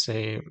thick. Let's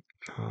say,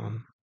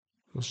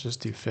 let's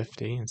just do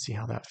 50 and see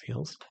how that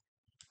feels.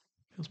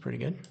 Feels pretty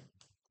good.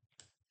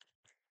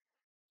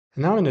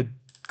 And now I'm going to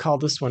call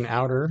this one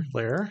outer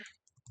layer.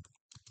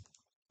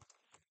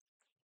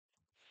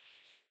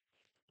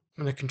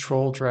 I'm going to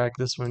control drag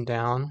this one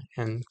down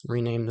and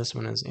rename this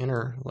one as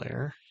inner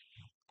layer.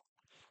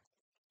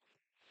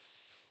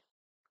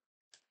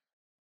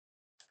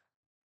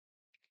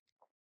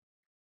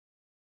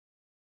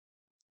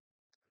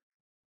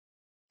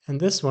 And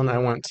this one I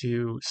want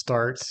to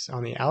start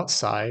on the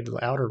outside,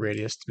 the outer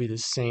radius, to be the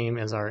same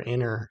as our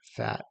inner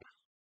fat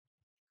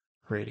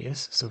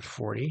radius, so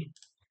 40.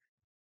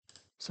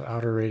 So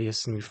outer radius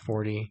is going to be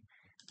 40.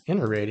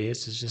 Inner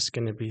radius is just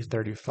going to be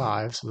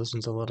 35, so this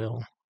one's a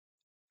little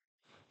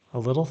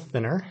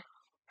thinner.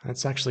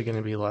 It's actually going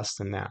to be less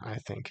than that, I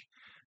think.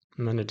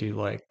 I'm going to do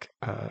like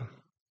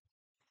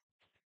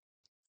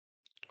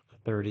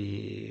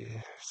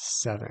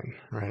 37,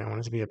 right? I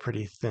want it to be a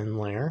pretty thin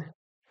layer.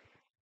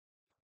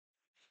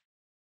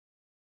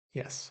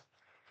 Yes.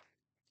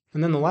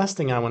 And then the last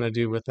thing I want to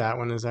do with that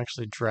one is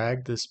actually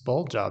drag this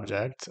bulge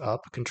object up,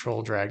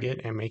 control drag it,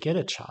 and make it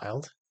a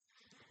child.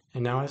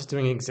 And now it's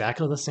doing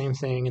exactly the same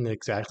thing in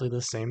exactly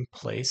the same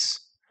place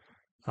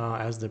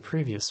as the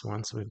previous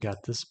one. So we've got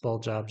this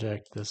bulge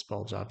object,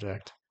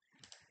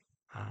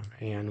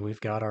 and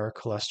we've got our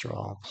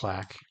cholesterol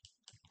plaque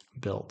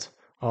built.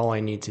 All I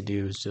need to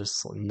do is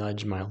just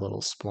nudge my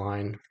little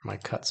spline, my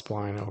cut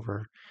spline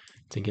over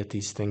to get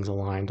these things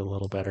aligned a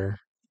little better.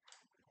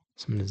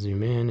 So I'm going to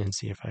zoom in and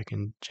see if I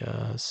can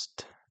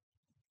just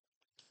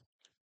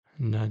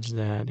nudge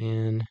that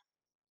in.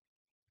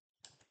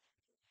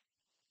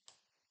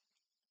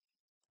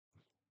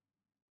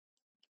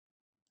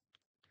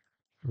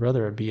 I'd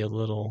rather it be a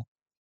little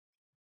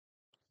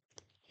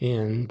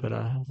in, but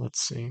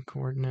let's see,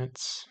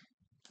 coordinates.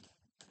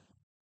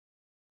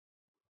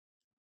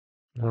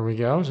 There we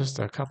go, just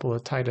a couple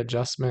of tight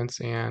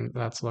adjustments, and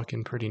that's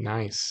looking pretty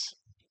nice.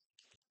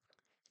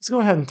 Let's go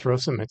ahead and throw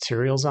some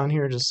materials on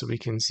here just so we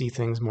can see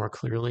things more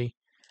clearly.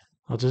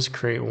 I'll just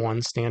create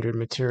one standard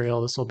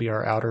material. This will be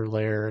our outer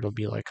layer. It'll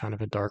be like kind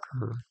of a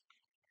darker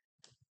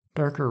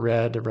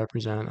red to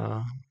represent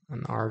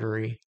an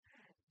artery.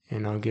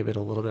 And I'll give it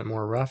a little bit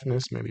more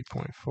roughness, maybe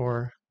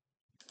 0.4.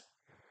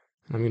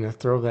 I'm going to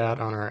throw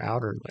that on our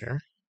outer layer.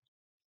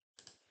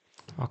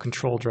 I'll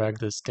control drag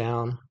this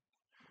down,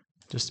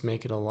 just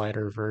make it a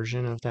lighter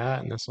version of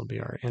that, and this will be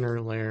our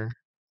inner layer.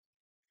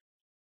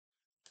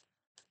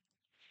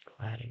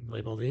 Go ahead and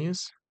label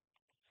these.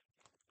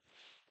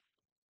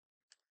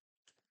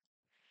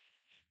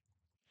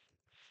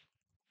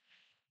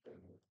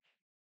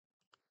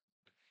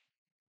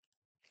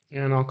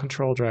 And I'll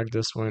control drag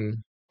this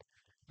one.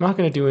 I'm not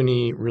going to do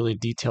any really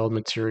detailed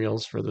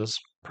materials for this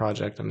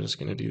project. I'm just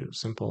going to do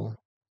simple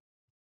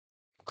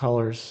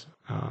colors.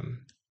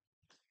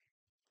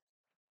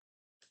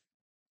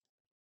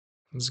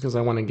 Just because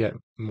I want to get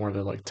more of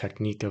the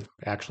technique of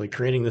actually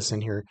creating this in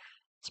here.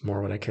 It's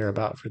more what I care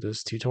about for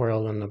this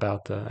tutorial than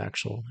about the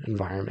actual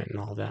environment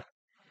and all that.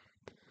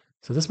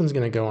 So this one's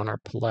going to go on our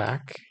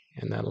plaque,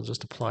 and that'll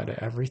just apply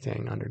to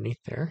everything underneath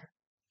there.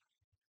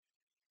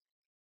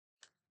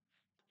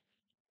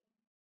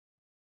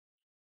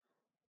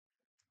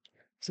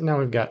 So now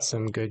we've got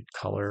some good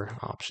color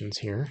options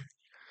here.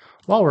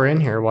 While we're in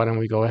here, why don't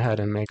we go ahead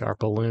and make our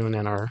balloon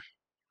and our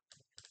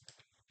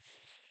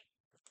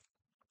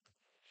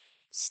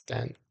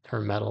stent, or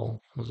metal,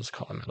 we'll just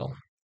call it metal.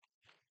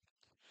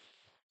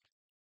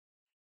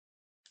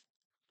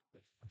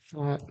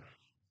 Flat.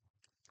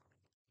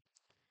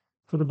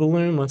 For the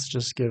balloon, let's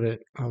just give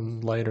it a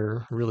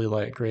lighter, really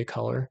light gray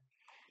color,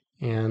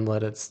 and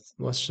let's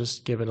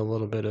just give it a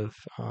little bit of,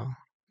 I'm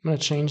going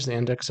to change the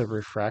index of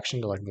refraction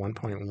to like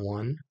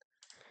 1.1,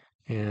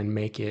 and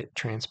make it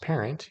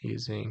transparent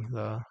using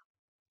the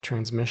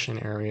transmission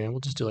area. We'll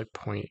just do like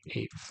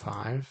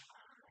 0.85.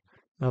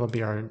 That'll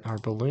be our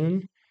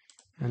balloon.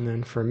 And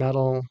then for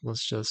metal,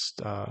 let's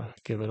just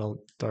give it a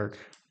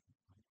dark-ish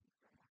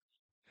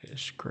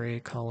gray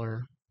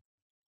color.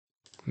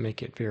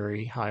 Make it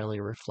very highly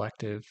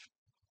reflective.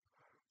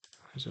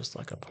 It's just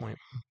like a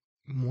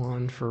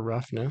 0.1 for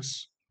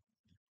roughness.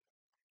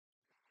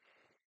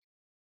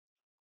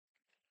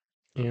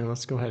 And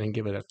let's go ahead and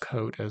give it a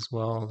coat as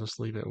well. I'll just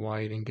leave it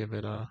white and give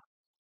it a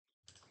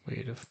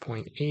weight of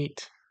 0.8.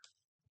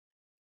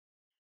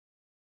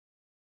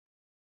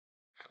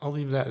 I'll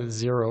leave that at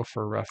 0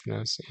 for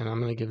roughness, and I'm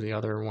going to give the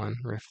other one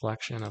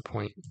reflection a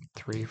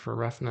 0.3 for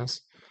roughness.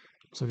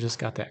 So we've just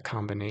got that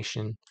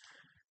combination.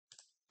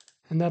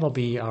 And that'll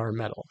be our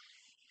metal.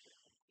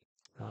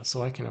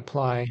 So I can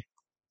apply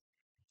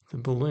the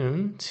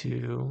balloon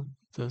to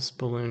this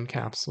balloon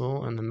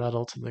capsule and the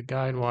metal to the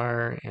guide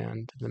wire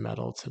and the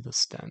metal to the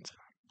stent.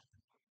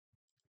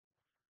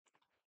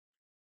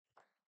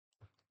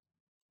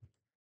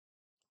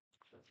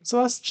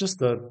 So that's just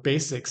the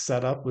basic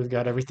setup. We've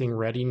got everything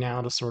ready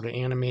now to sort of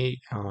animate.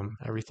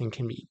 Everything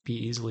can be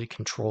easily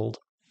controlled.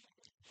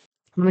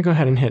 I'm going to go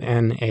ahead and hit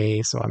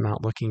NA so I'm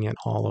not looking at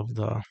all of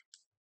the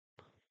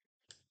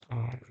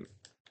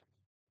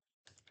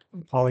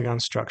polygon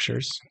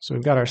structures. So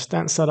we've got our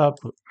stent set up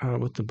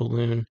with the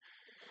balloon.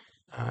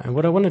 And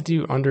what I want to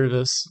do under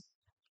this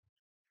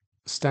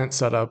stent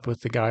setup with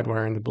the guide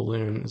wire and the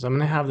balloon is I'm going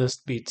to have this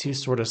be two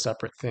sort of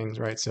separate things,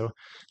 right? So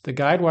the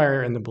guide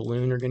wire and the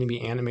balloon are going to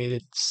be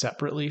animated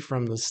separately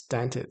from the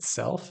stent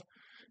itself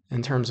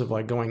in terms of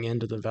like going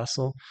into the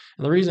vessel.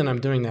 And the reason I'm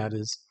doing that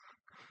is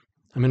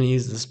I'm going to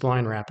use the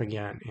spline wrap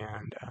again,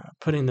 and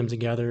putting them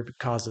together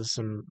causes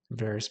some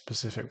very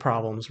specific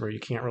problems where you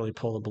can't really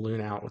pull the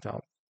balloon out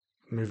without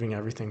moving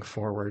everything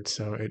forward,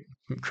 so it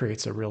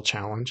creates a real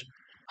challenge.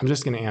 I'm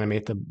just going to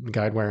animate the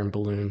guide wire and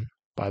balloon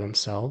by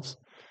themselves.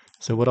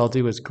 So what I'll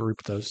do is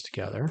group those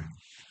together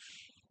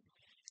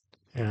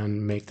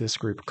and make this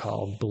group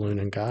called balloon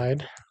and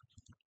guide.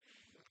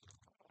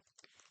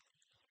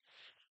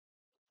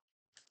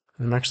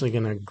 I'm actually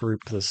going to group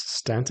this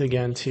stent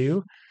again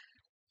too,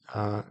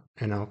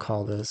 and I'll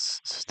call this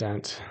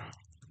stent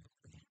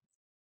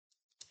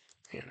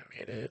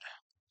animated.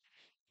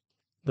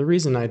 The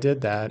reason I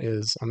did that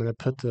is I'm going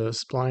to put the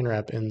spline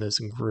wrap in this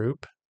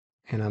group,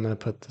 and I'm going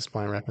to put the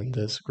spline wrap in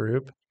this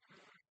group,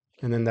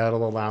 and then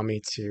that'll allow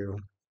me to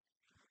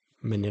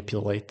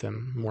manipulate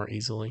them more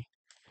easily.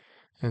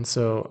 And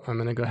so I'm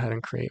going to go ahead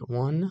and create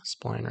one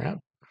spline wrap.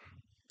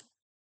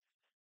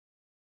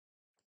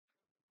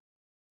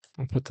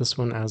 I'll put this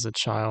one as a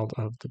child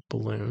of the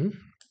balloon.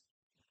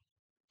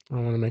 I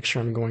want to make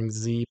sure I'm going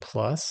Z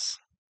plus.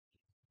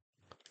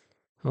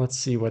 Let's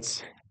see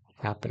what's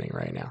happening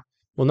right now.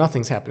 Well,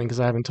 nothing's happening because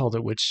I haven't told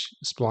it which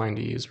spline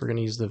to use. We're going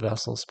to use the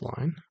vessel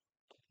spline.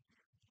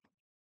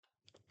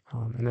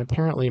 And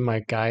apparently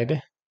my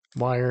guide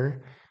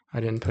wire, I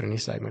didn't put any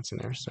segments in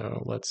there.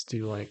 So let's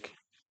do like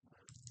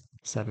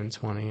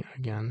 720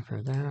 again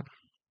for that.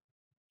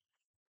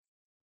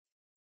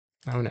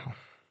 Oh no.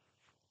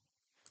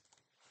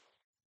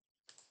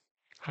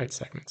 Height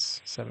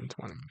segments,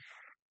 720.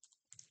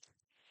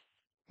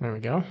 There we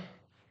go.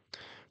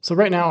 So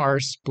right now our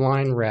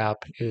spline wrap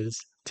is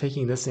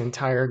taking this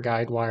entire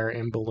guide wire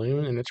and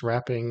balloon and it's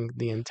wrapping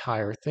the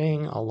entire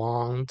thing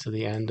along to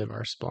the end of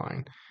our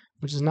spline,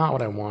 which is not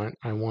what I want.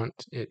 I want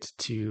it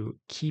to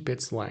keep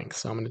its length.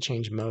 So I'm going to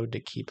change mode to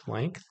keep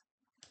length.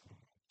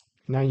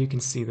 Now you can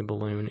see the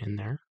balloon in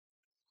there.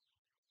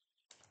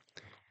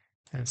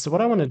 And so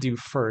what I want to do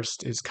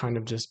first is kind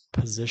of just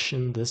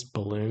position this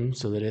balloon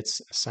so that it's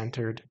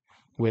centered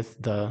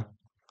with the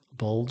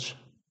bulge.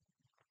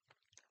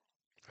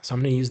 So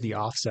I'm going to use the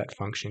offset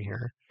function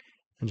here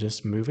and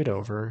just move it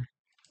over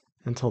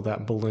until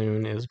that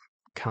balloon is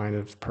kind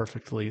of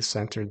perfectly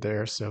centered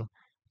there. So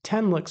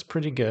 10 looks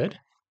pretty good.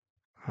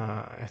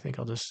 I think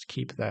I'll just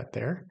keep that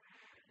there.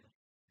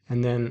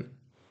 And then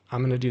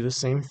I'm going to do the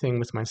same thing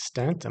with my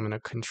stent. I'm going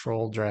to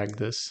control drag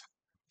this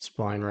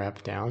spline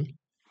wrap down.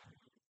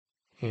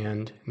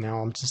 And now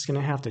I'm just going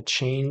to have to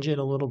change it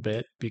a little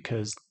bit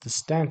because the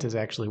stent is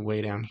actually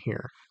way down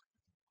here.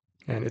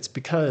 And it's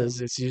because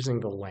it's using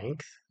the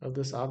length of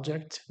this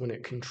object when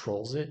it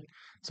controls it.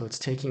 So it's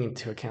taking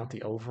into account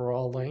the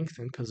overall length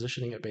and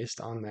positioning it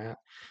based on that.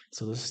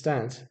 So the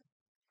stent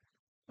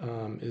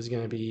is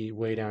going to be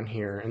way down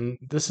here. And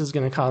this is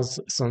going to cause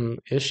some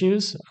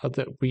issues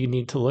that we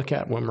need to look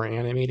at when we're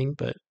animating,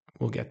 but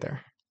we'll get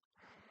there.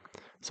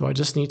 So I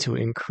just need to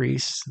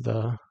increase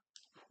the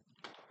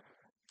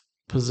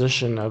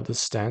position of the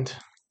stent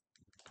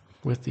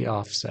with the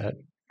offset.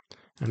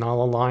 And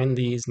I'll align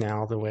these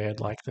now the way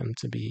I'd like them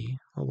to be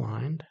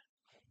aligned.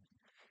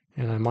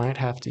 And I might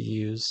have to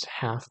use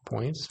half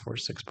points for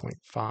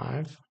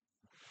 6.5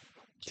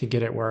 to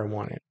get it where I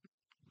want it.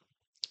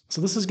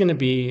 So this is going to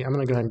be, I'm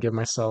going to go ahead and give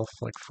myself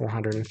like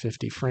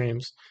 450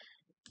 frames.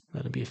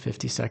 That'll be a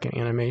 15-second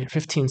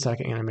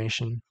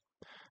animation.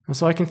 And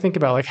so I can think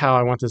about like how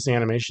I want this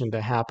animation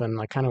to happen.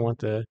 I kind of want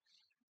the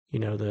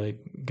the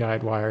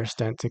guide wire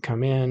stent to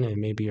come in, and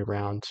maybe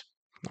around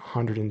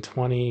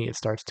 120, it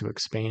starts to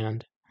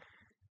expand,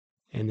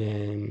 and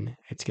then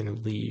it's going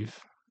to leave.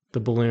 The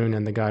balloon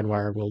and the guide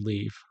wire will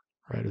leave,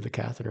 right, or the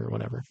catheter or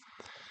whatever.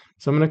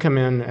 So I'm going to come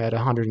in at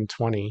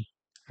 120,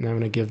 and I'm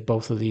going to give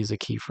both of these a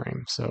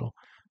keyframe. So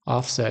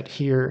offset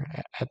here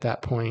at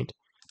that point,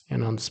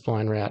 and on the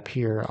spline wrap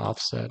here,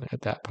 offset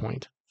at that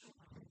point.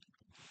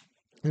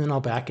 And then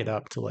I'll back it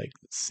up to like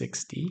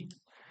 60.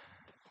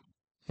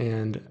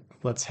 And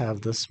let's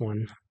have this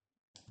one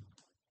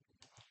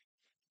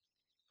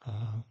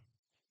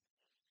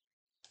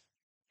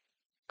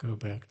go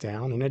back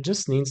down. And it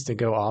just needs to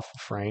go off the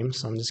frame.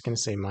 So I'm just going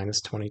to say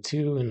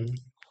 -22 and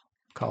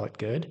call it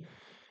good.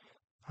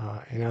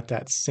 And at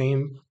that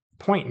same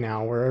point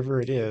now,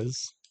 wherever it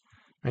is,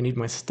 I need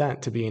my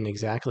stent to be in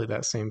exactly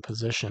that same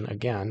position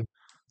again.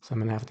 So I'm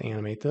going to have to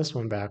animate this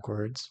one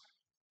backwards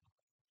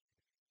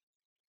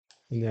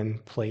and then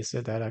place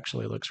it. That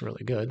actually looks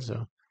really good.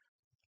 So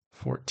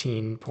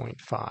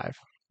 14.5.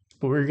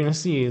 What we're going to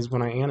see is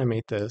when I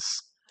animate this,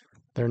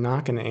 they're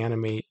not going to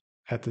animate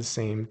at the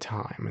same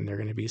time, and they're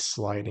going to be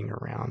sliding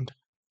around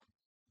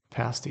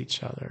past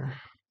each other.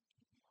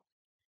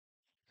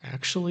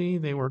 Actually,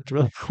 they worked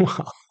really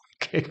well.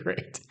 Okay,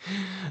 great.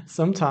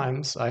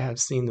 Sometimes I have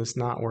seen this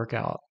not work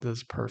out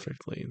this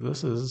perfectly.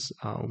 This is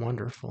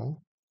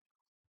wonderful.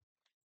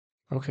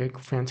 Okay,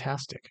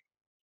 fantastic.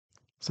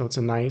 So it's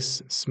a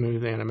nice,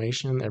 smooth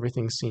animation.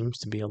 Everything seems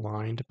to be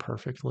aligned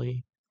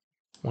perfectly.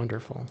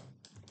 Wonderful.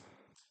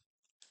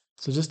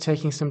 So just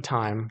taking some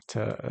time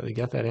to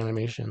get that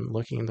animation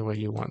looking the way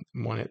you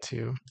want it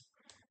to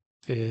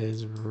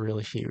is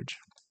really huge.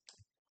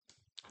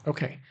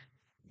 Okay,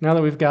 now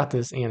that we've got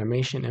this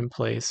animation in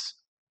place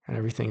and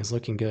everything is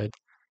looking good,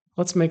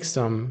 let's make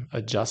some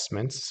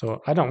adjustments.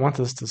 So I don't want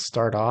this to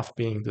start off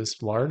being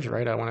this large,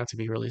 right? I want it to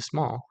be really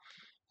small.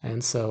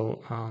 And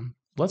so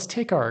let's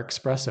take our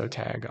XPresso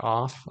tag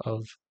off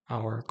of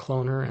our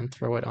cloner and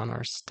throw it on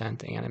our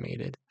Stent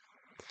animated.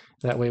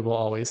 That way we'll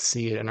always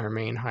see it in our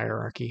main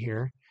hierarchy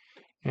here.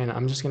 And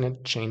I'm just going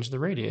to change the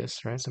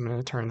radius, right? So I'm going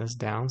to turn this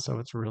down so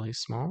it's really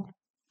small.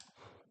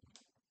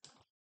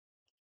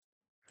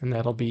 And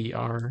that'll be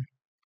our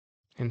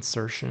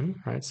insertion,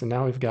 right? So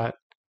now we've got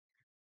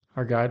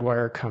our guide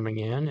wire coming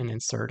in and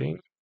inserting.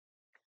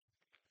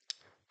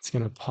 It's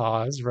going to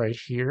pause right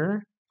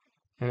here.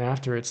 And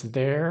after it's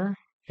there,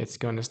 it's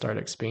going to start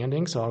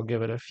expanding. So I'll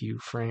give it a few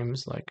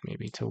frames, like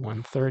maybe to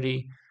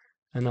 130.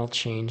 And I'll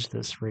change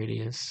this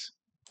radius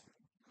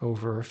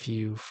over a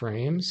few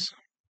frames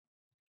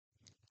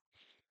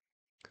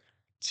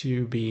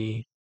to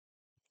be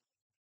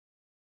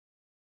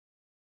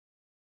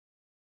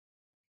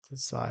the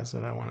size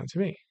that I want it to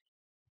be.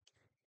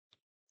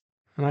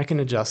 And I can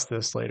adjust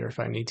this later if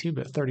I need to,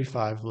 but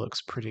 35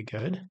 looks pretty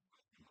good.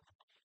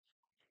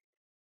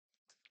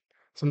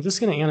 So I'm just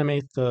going to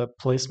animate the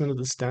placement of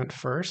the stent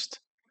first,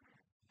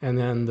 and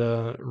then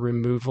the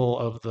removal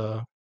of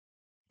the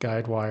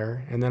guide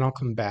wire, and then I'll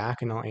come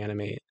back and I'll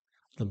animate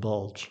the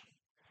bulge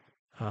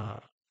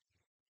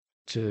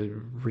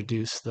to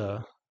reduce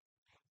or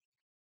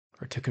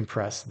to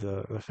compress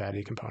the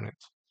fatty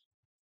components.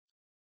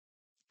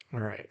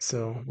 All right,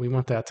 so we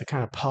want that to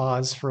kind of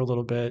pause for a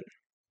little bit.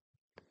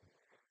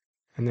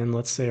 And then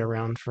let's say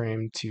around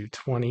frame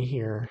 220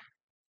 here,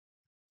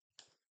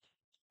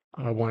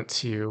 I want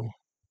to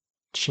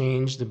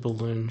change the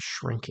balloon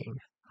shrinking,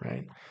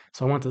 right?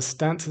 So I want the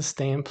stent to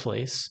stay in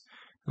place,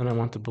 and I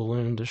want the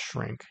balloon to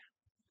shrink.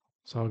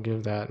 So I'll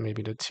give that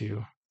maybe to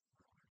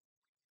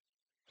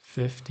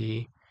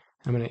 250.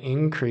 I'm going to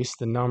increase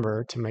the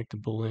number to make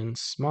the balloon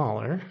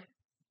smaller.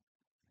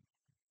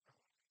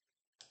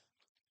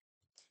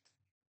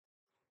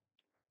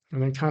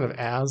 And then kind of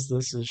as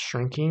this is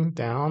shrinking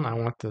down, I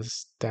want the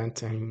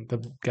stent and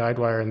the guide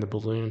wire and the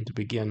balloon to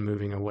begin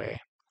moving away.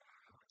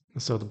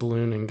 So the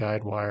balloon and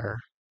guide wire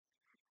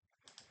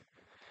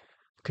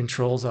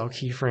controls I'll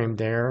keyframe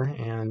there,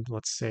 and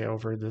let's say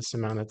over this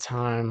amount of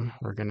time,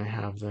 we're going to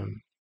have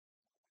them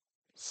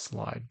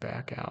slide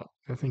back out.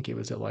 I think it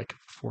was at like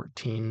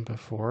 14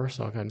 before,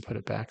 so I'll go ahead and put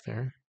it back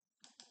there.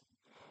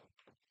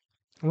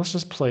 And let's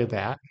just play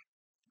that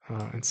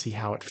and see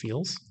how it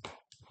feels.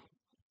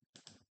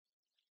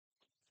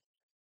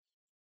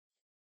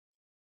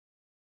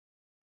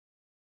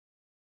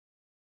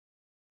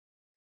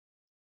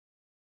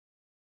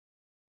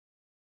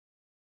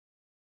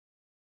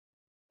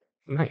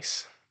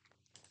 Nice.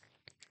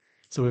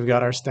 So we've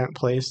got our stent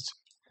placed,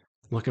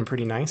 looking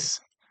pretty nice.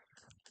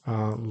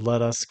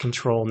 Let us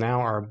control now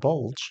our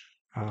bulge.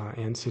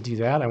 And to do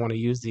that, I want to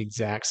use the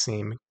exact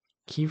same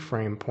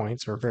keyframe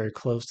points or very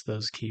close to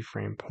those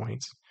keyframe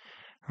points.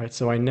 All right,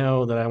 so I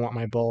know that I want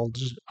my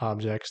bulge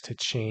objects to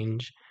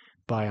change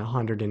by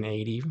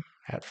 180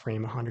 at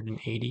frame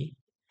 180.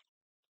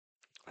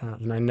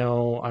 And I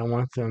know I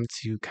want them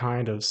to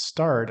kind of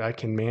start. I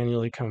can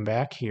manually come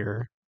back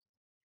here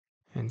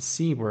and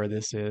see where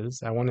this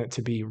is. I want it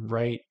to be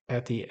right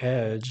at the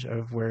edge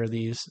of where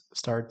these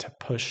start to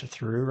push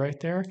through right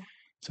there.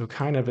 So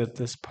kind of at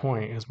this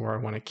point is where I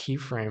want to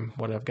keyframe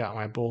what I've got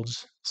my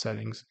bulge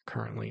settings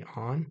currently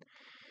on.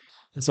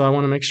 And so I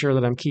want to make sure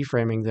that I'm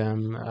keyframing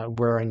them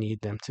where I need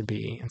them to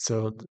be. And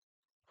so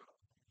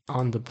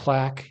on the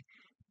plaque,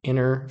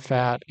 inner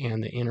fat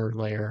and the inner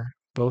layer,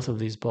 both of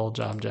these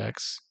bulge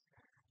objects,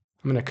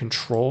 I'm going to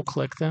control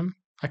click them.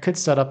 I could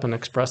set up an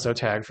XPresso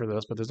tag for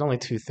those, but there's only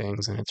two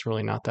things and it's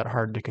really not that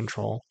hard to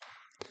control.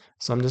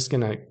 So I'm just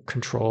going to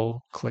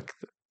control click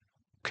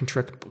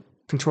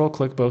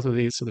both of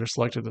these so they're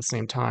selected at the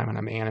same time, and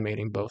I'm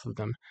animating both of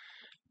them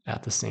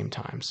at the same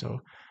time. So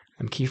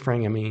I'm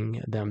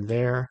keyframing them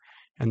there,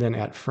 and then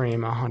at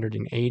frame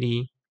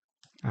 180,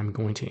 I'm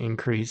going to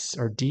increase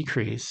or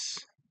decrease,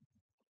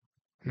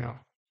 no,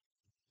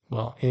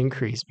 well,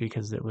 increase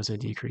because it was a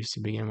decrease to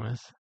begin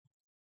with,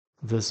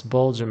 this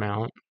bulge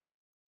amount.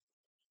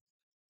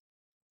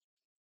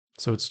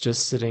 So it's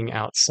just sitting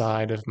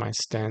outside of my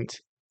stent.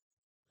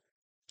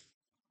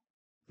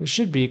 It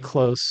should be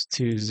close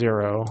to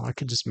 0. I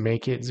could just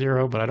make it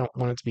 0, but I don't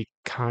want it to be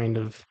kind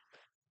of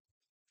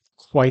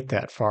quite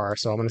that far.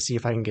 So I'm going to see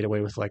if I can get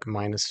away with like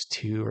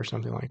 -2 or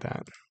something like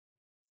that.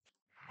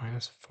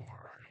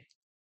 -4.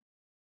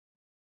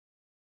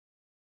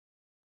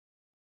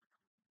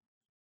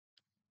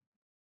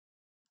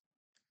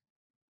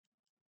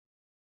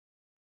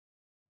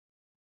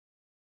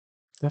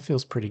 That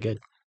feels pretty good.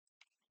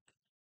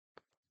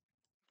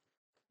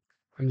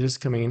 I'm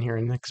just coming in here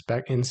and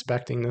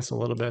inspecting this a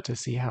little bit to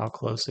see how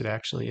close it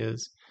actually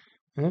is.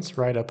 And it's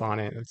right up on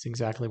it. That's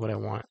exactly what I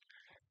want.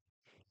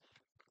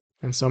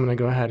 And so I'm going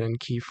to go ahead and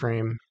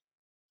keyframe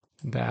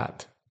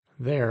that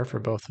there for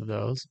both of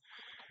those.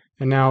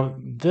 And now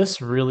this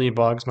really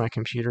bogs my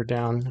computer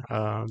down.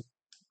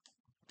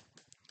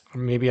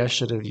 Maybe I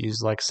should have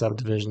used like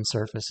subdivision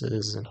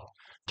surfaces and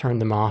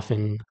turned them off,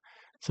 and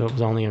so it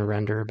was only in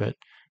render, but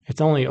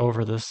it's only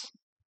over this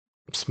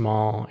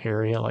small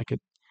area. Like it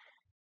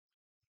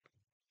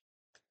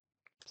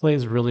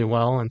plays really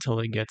well until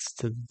it gets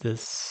to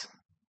this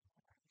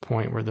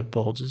point where the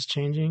bulge is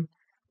changing,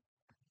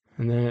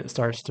 and then it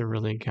starts to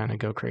really kind of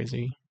go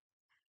crazy.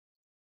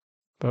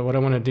 But what I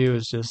want to do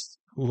is just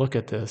look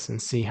at this and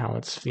see how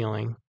it's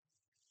feeling.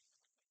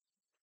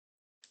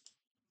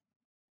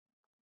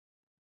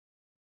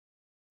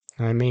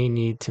 And I may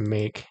need to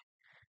make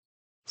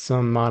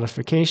some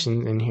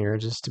modifications in here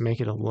just to make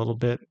it a little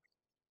bit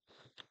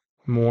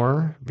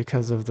more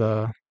because of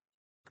the,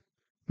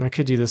 I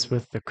could do this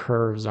with the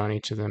curves on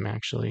each of them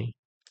actually.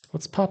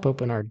 Let's pop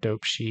open our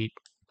dope sheet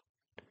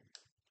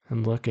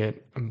and look at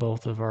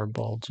both of our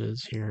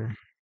bulges here.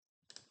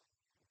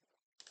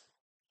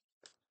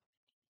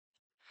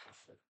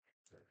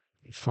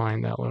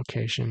 Find that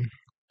location.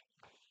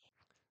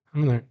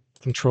 I'm going to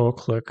control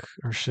click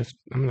or shift.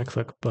 I'm going to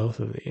click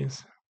both of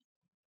these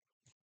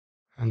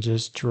and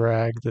just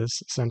drag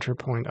this center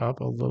point up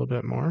a little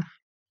bit more.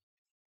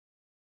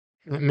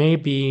 It may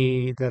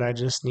be that I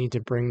just need to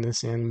bring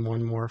this in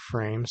one more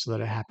frame so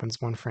that it happens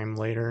one frame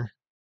later.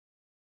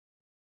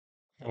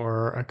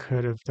 Or I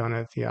could have done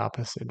it the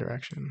opposite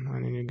direction. I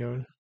need to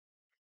go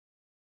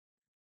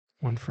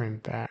one frame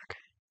back.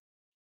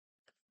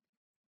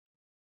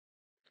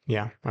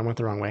 Yeah, I went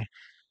the wrong way.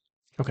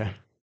 Okay.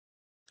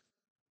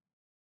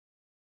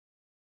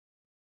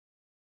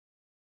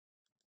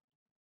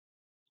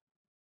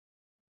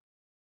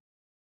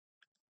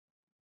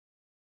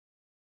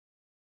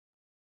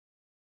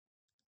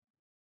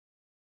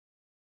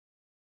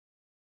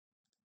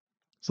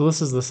 So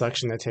this is the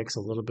section that takes a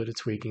little bit of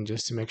tweaking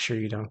just to make sure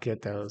you don't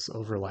get those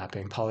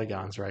overlapping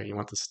polygons, right? You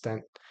want the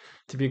stent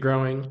to be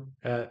growing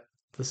at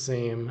the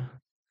same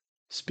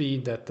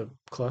speed that the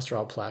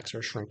cholesterol plaques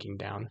are shrinking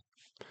down.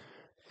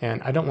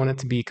 And I don't want it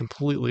to be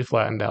completely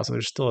flattened out, so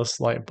there's still a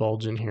slight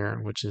bulge in here,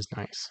 which is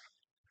nice.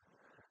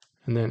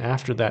 And then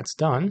after that's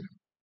done,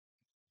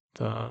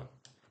 the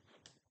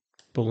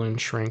balloon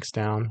shrinks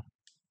down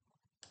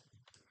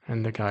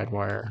and the guide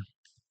wire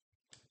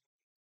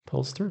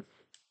pulls through.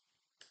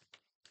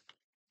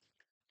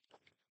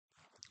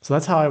 So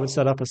that's how I would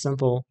set up a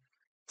simple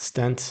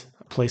stent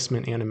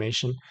placement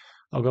animation.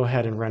 I'll go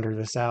ahead and render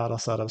this out. I'll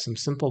set up some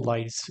simple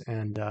lights,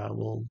 and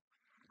I'll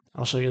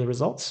show you the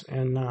results,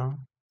 and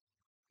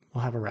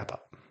we'll have a wrap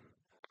up.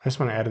 I just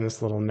want to add in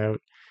this little note.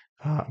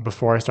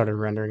 Before I started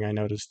rendering, I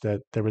noticed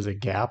that there was a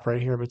gap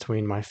right here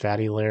between my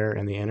fatty layer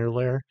and the inner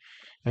layer.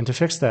 And to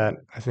fix that,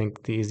 I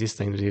think the easiest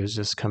thing to do is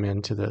just come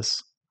into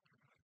this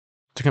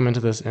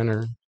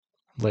inner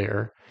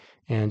layer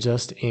and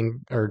just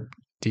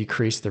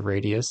decrease the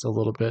radius a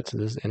little bit to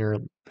this inner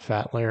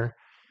fat layer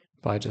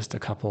by just a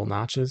couple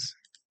notches.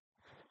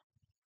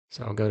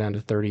 So I'll go down to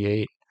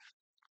 38,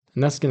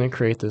 and that's going to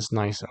create this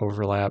nice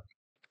overlap.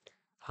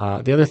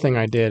 The other thing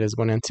I did is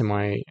went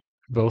into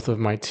both of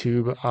my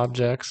tube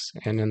objects,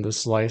 and in the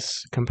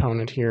slice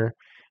component here,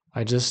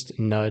 I just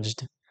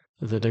nudged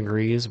the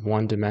degrees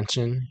one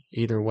dimension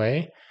either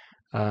way,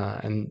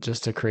 and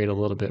just to create a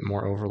little bit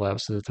more overlap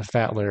so that the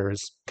fat layer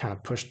is kind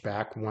of pushed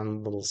back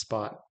one little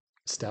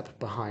step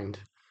behind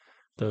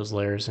those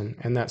layers,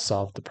 and that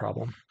solved the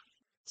problem.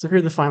 So here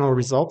are the final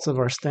results of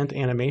our stent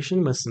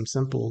animation with some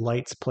simple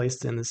lights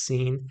placed in the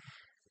scene.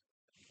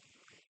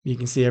 You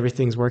can see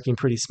everything's working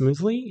pretty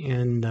smoothly,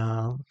 and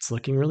it's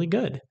looking really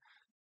good.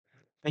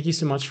 Thank you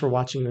so much for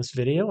watching this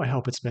video. I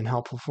hope it's been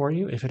helpful for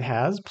you. If it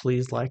has,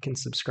 please like and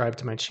subscribe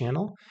to my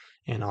channel,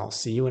 and I'll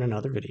see you in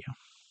another video.